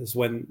me, is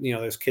when,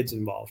 there's kids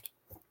involved.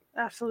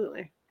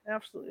 Absolutely.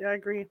 Absolutely. I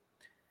agree.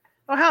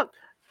 Oh,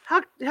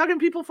 how can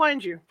people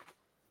find you?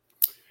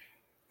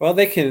 Well,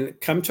 they can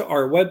come to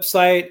our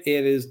website.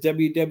 It is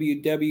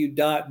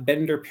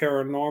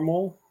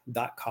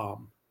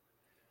www.benderparanormal.com.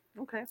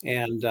 Okay.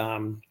 And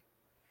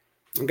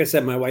like I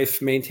said, my wife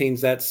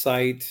maintains that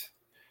site.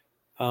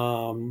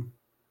 And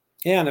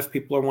if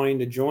people are wanting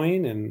to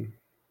join, and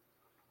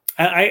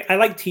I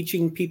like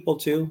teaching people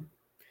too.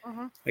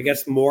 I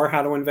guess more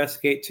how to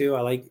investigate too.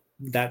 I like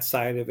that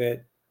side of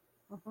it,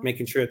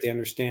 making sure that they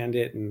understand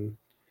it. And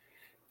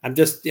I'm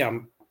just,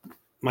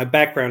 my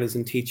background is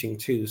in teaching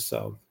too.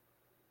 So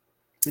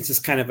it's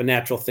just kind of a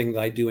natural thing that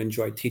I do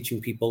enjoy,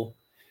 teaching people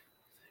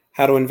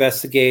how to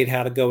investigate,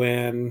 how to go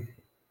in,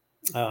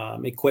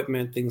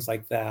 equipment, things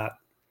like that.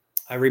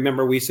 I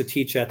remember we used to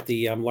teach at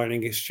the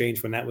Learning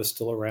Exchange when that was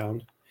still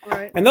around.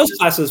 Right. And those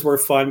classes were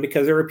fun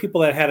because there were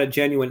people that had a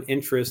genuine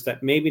interest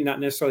that maybe not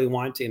necessarily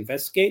wanted to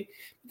investigate.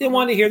 They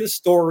wanted to hear the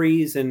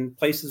stories and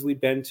places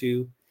we'd been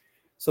to.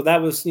 So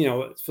that was, it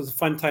was a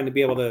fun time to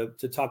be able to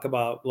talk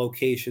about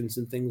locations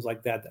and things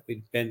like that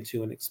we'd been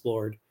to and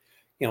explored.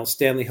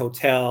 Stanley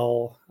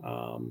Hotel,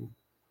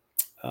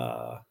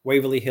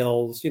 Waverly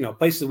Hills,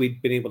 places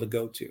we'd been able to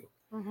go to.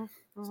 So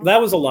that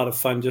was a lot of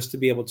fun, just to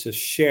be able to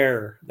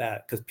share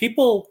that, because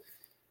people,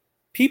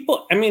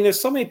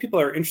 there's so many people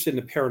that are interested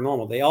in the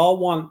paranormal. They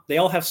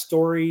all have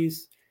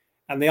stories,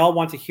 and they all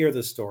want to hear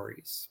the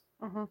stories.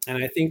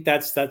 And I think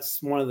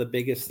that's one of the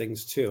biggest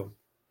things too.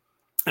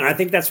 And I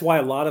think that's why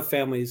a lot of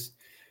families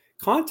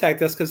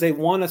contact us, because they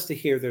want us to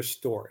hear their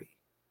story.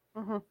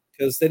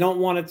 Because they don't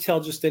want to tell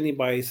just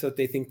anybody so that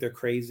they think they're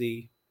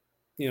crazy.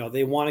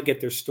 They want to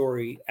get their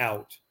story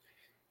out.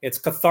 It's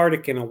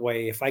cathartic in a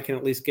way. If I can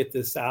at least get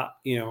this out,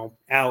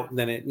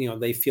 then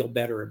they feel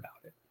better about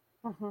it.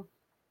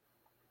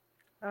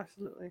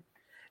 Absolutely.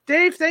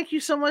 Dave, thank you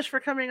so much for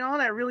coming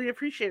on. I really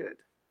appreciate it.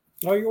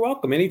 Oh, you're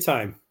welcome.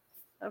 Anytime.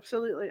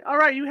 Absolutely. All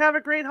right. You have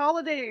a great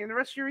holiday and the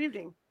rest of your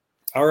evening.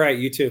 All right.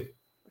 You too.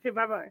 Okay.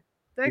 Bye-bye.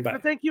 Bye.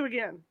 Thank you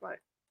again. Bye.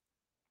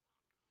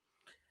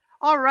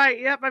 All right.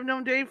 Yep. I've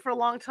known Dave for a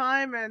long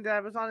time, and I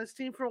was on his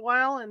team for a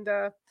while, and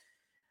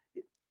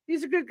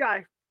he's a good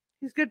guy.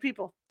 He's good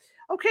people.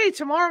 Okay.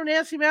 Tomorrow,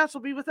 Nancy Matz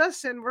will be with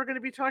us, and we're going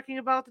to be talking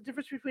about the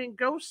difference between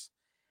ghosts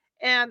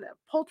and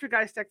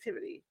poltergeist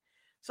activity.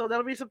 So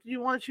that'll be something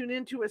you want to tune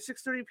into at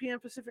 6:30 p.m.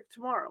 Pacific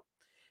tomorrow.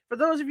 For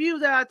those of you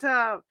that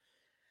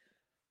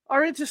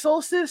are into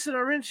solstice and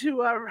are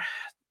into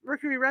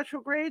Mercury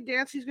retrograde,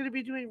 Nancy's going to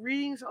be doing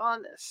readings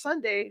on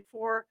Sunday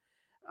for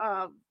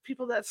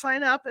people that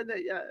sign up, and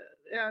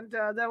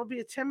that'll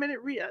be a 10-minute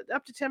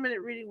up to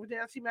 10-minute reading with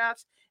Nancy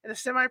Matz in a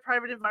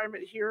semi-private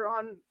environment here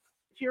on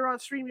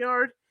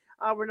StreamYard.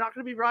 We're not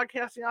going to be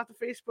broadcasting out to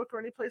Facebook or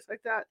any place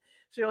like that,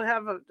 so you'll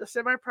have a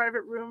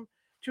semi-private room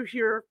to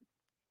hear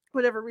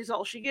whatever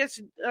result she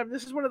gets.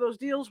 This is one of those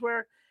deals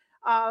where,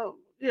 I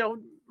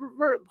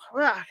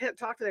can't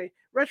talk today.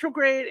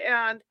 Retrograde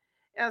and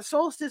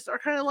solstice are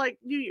kind of like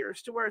New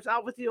Year's, to where it's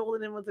out with the old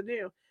and in with the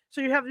new.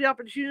 So you have the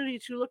opportunity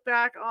to look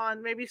back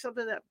on maybe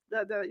something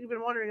that you've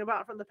been wondering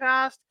about from the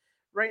past,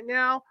 right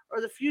now,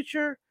 or the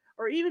future,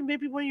 or even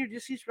maybe one of your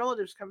deceased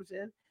relatives comes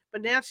in.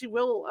 But Nancy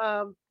will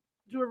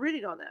do a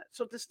reading on that.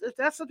 So if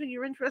that's something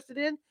you're interested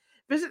in,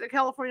 visit the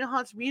California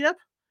Haunts Meetup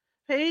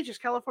page. It's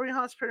California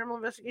Haunts Paranormal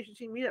Investigation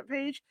Team Meetup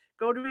page.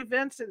 Go to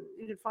events and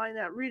you can find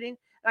that reading.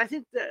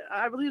 And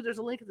I believe there's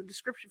a link in the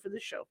description for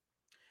this show.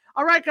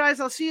 All right, guys,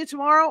 I'll see you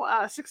tomorrow,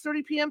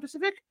 6:30 p.m.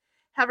 Pacific.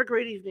 Have a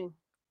great evening.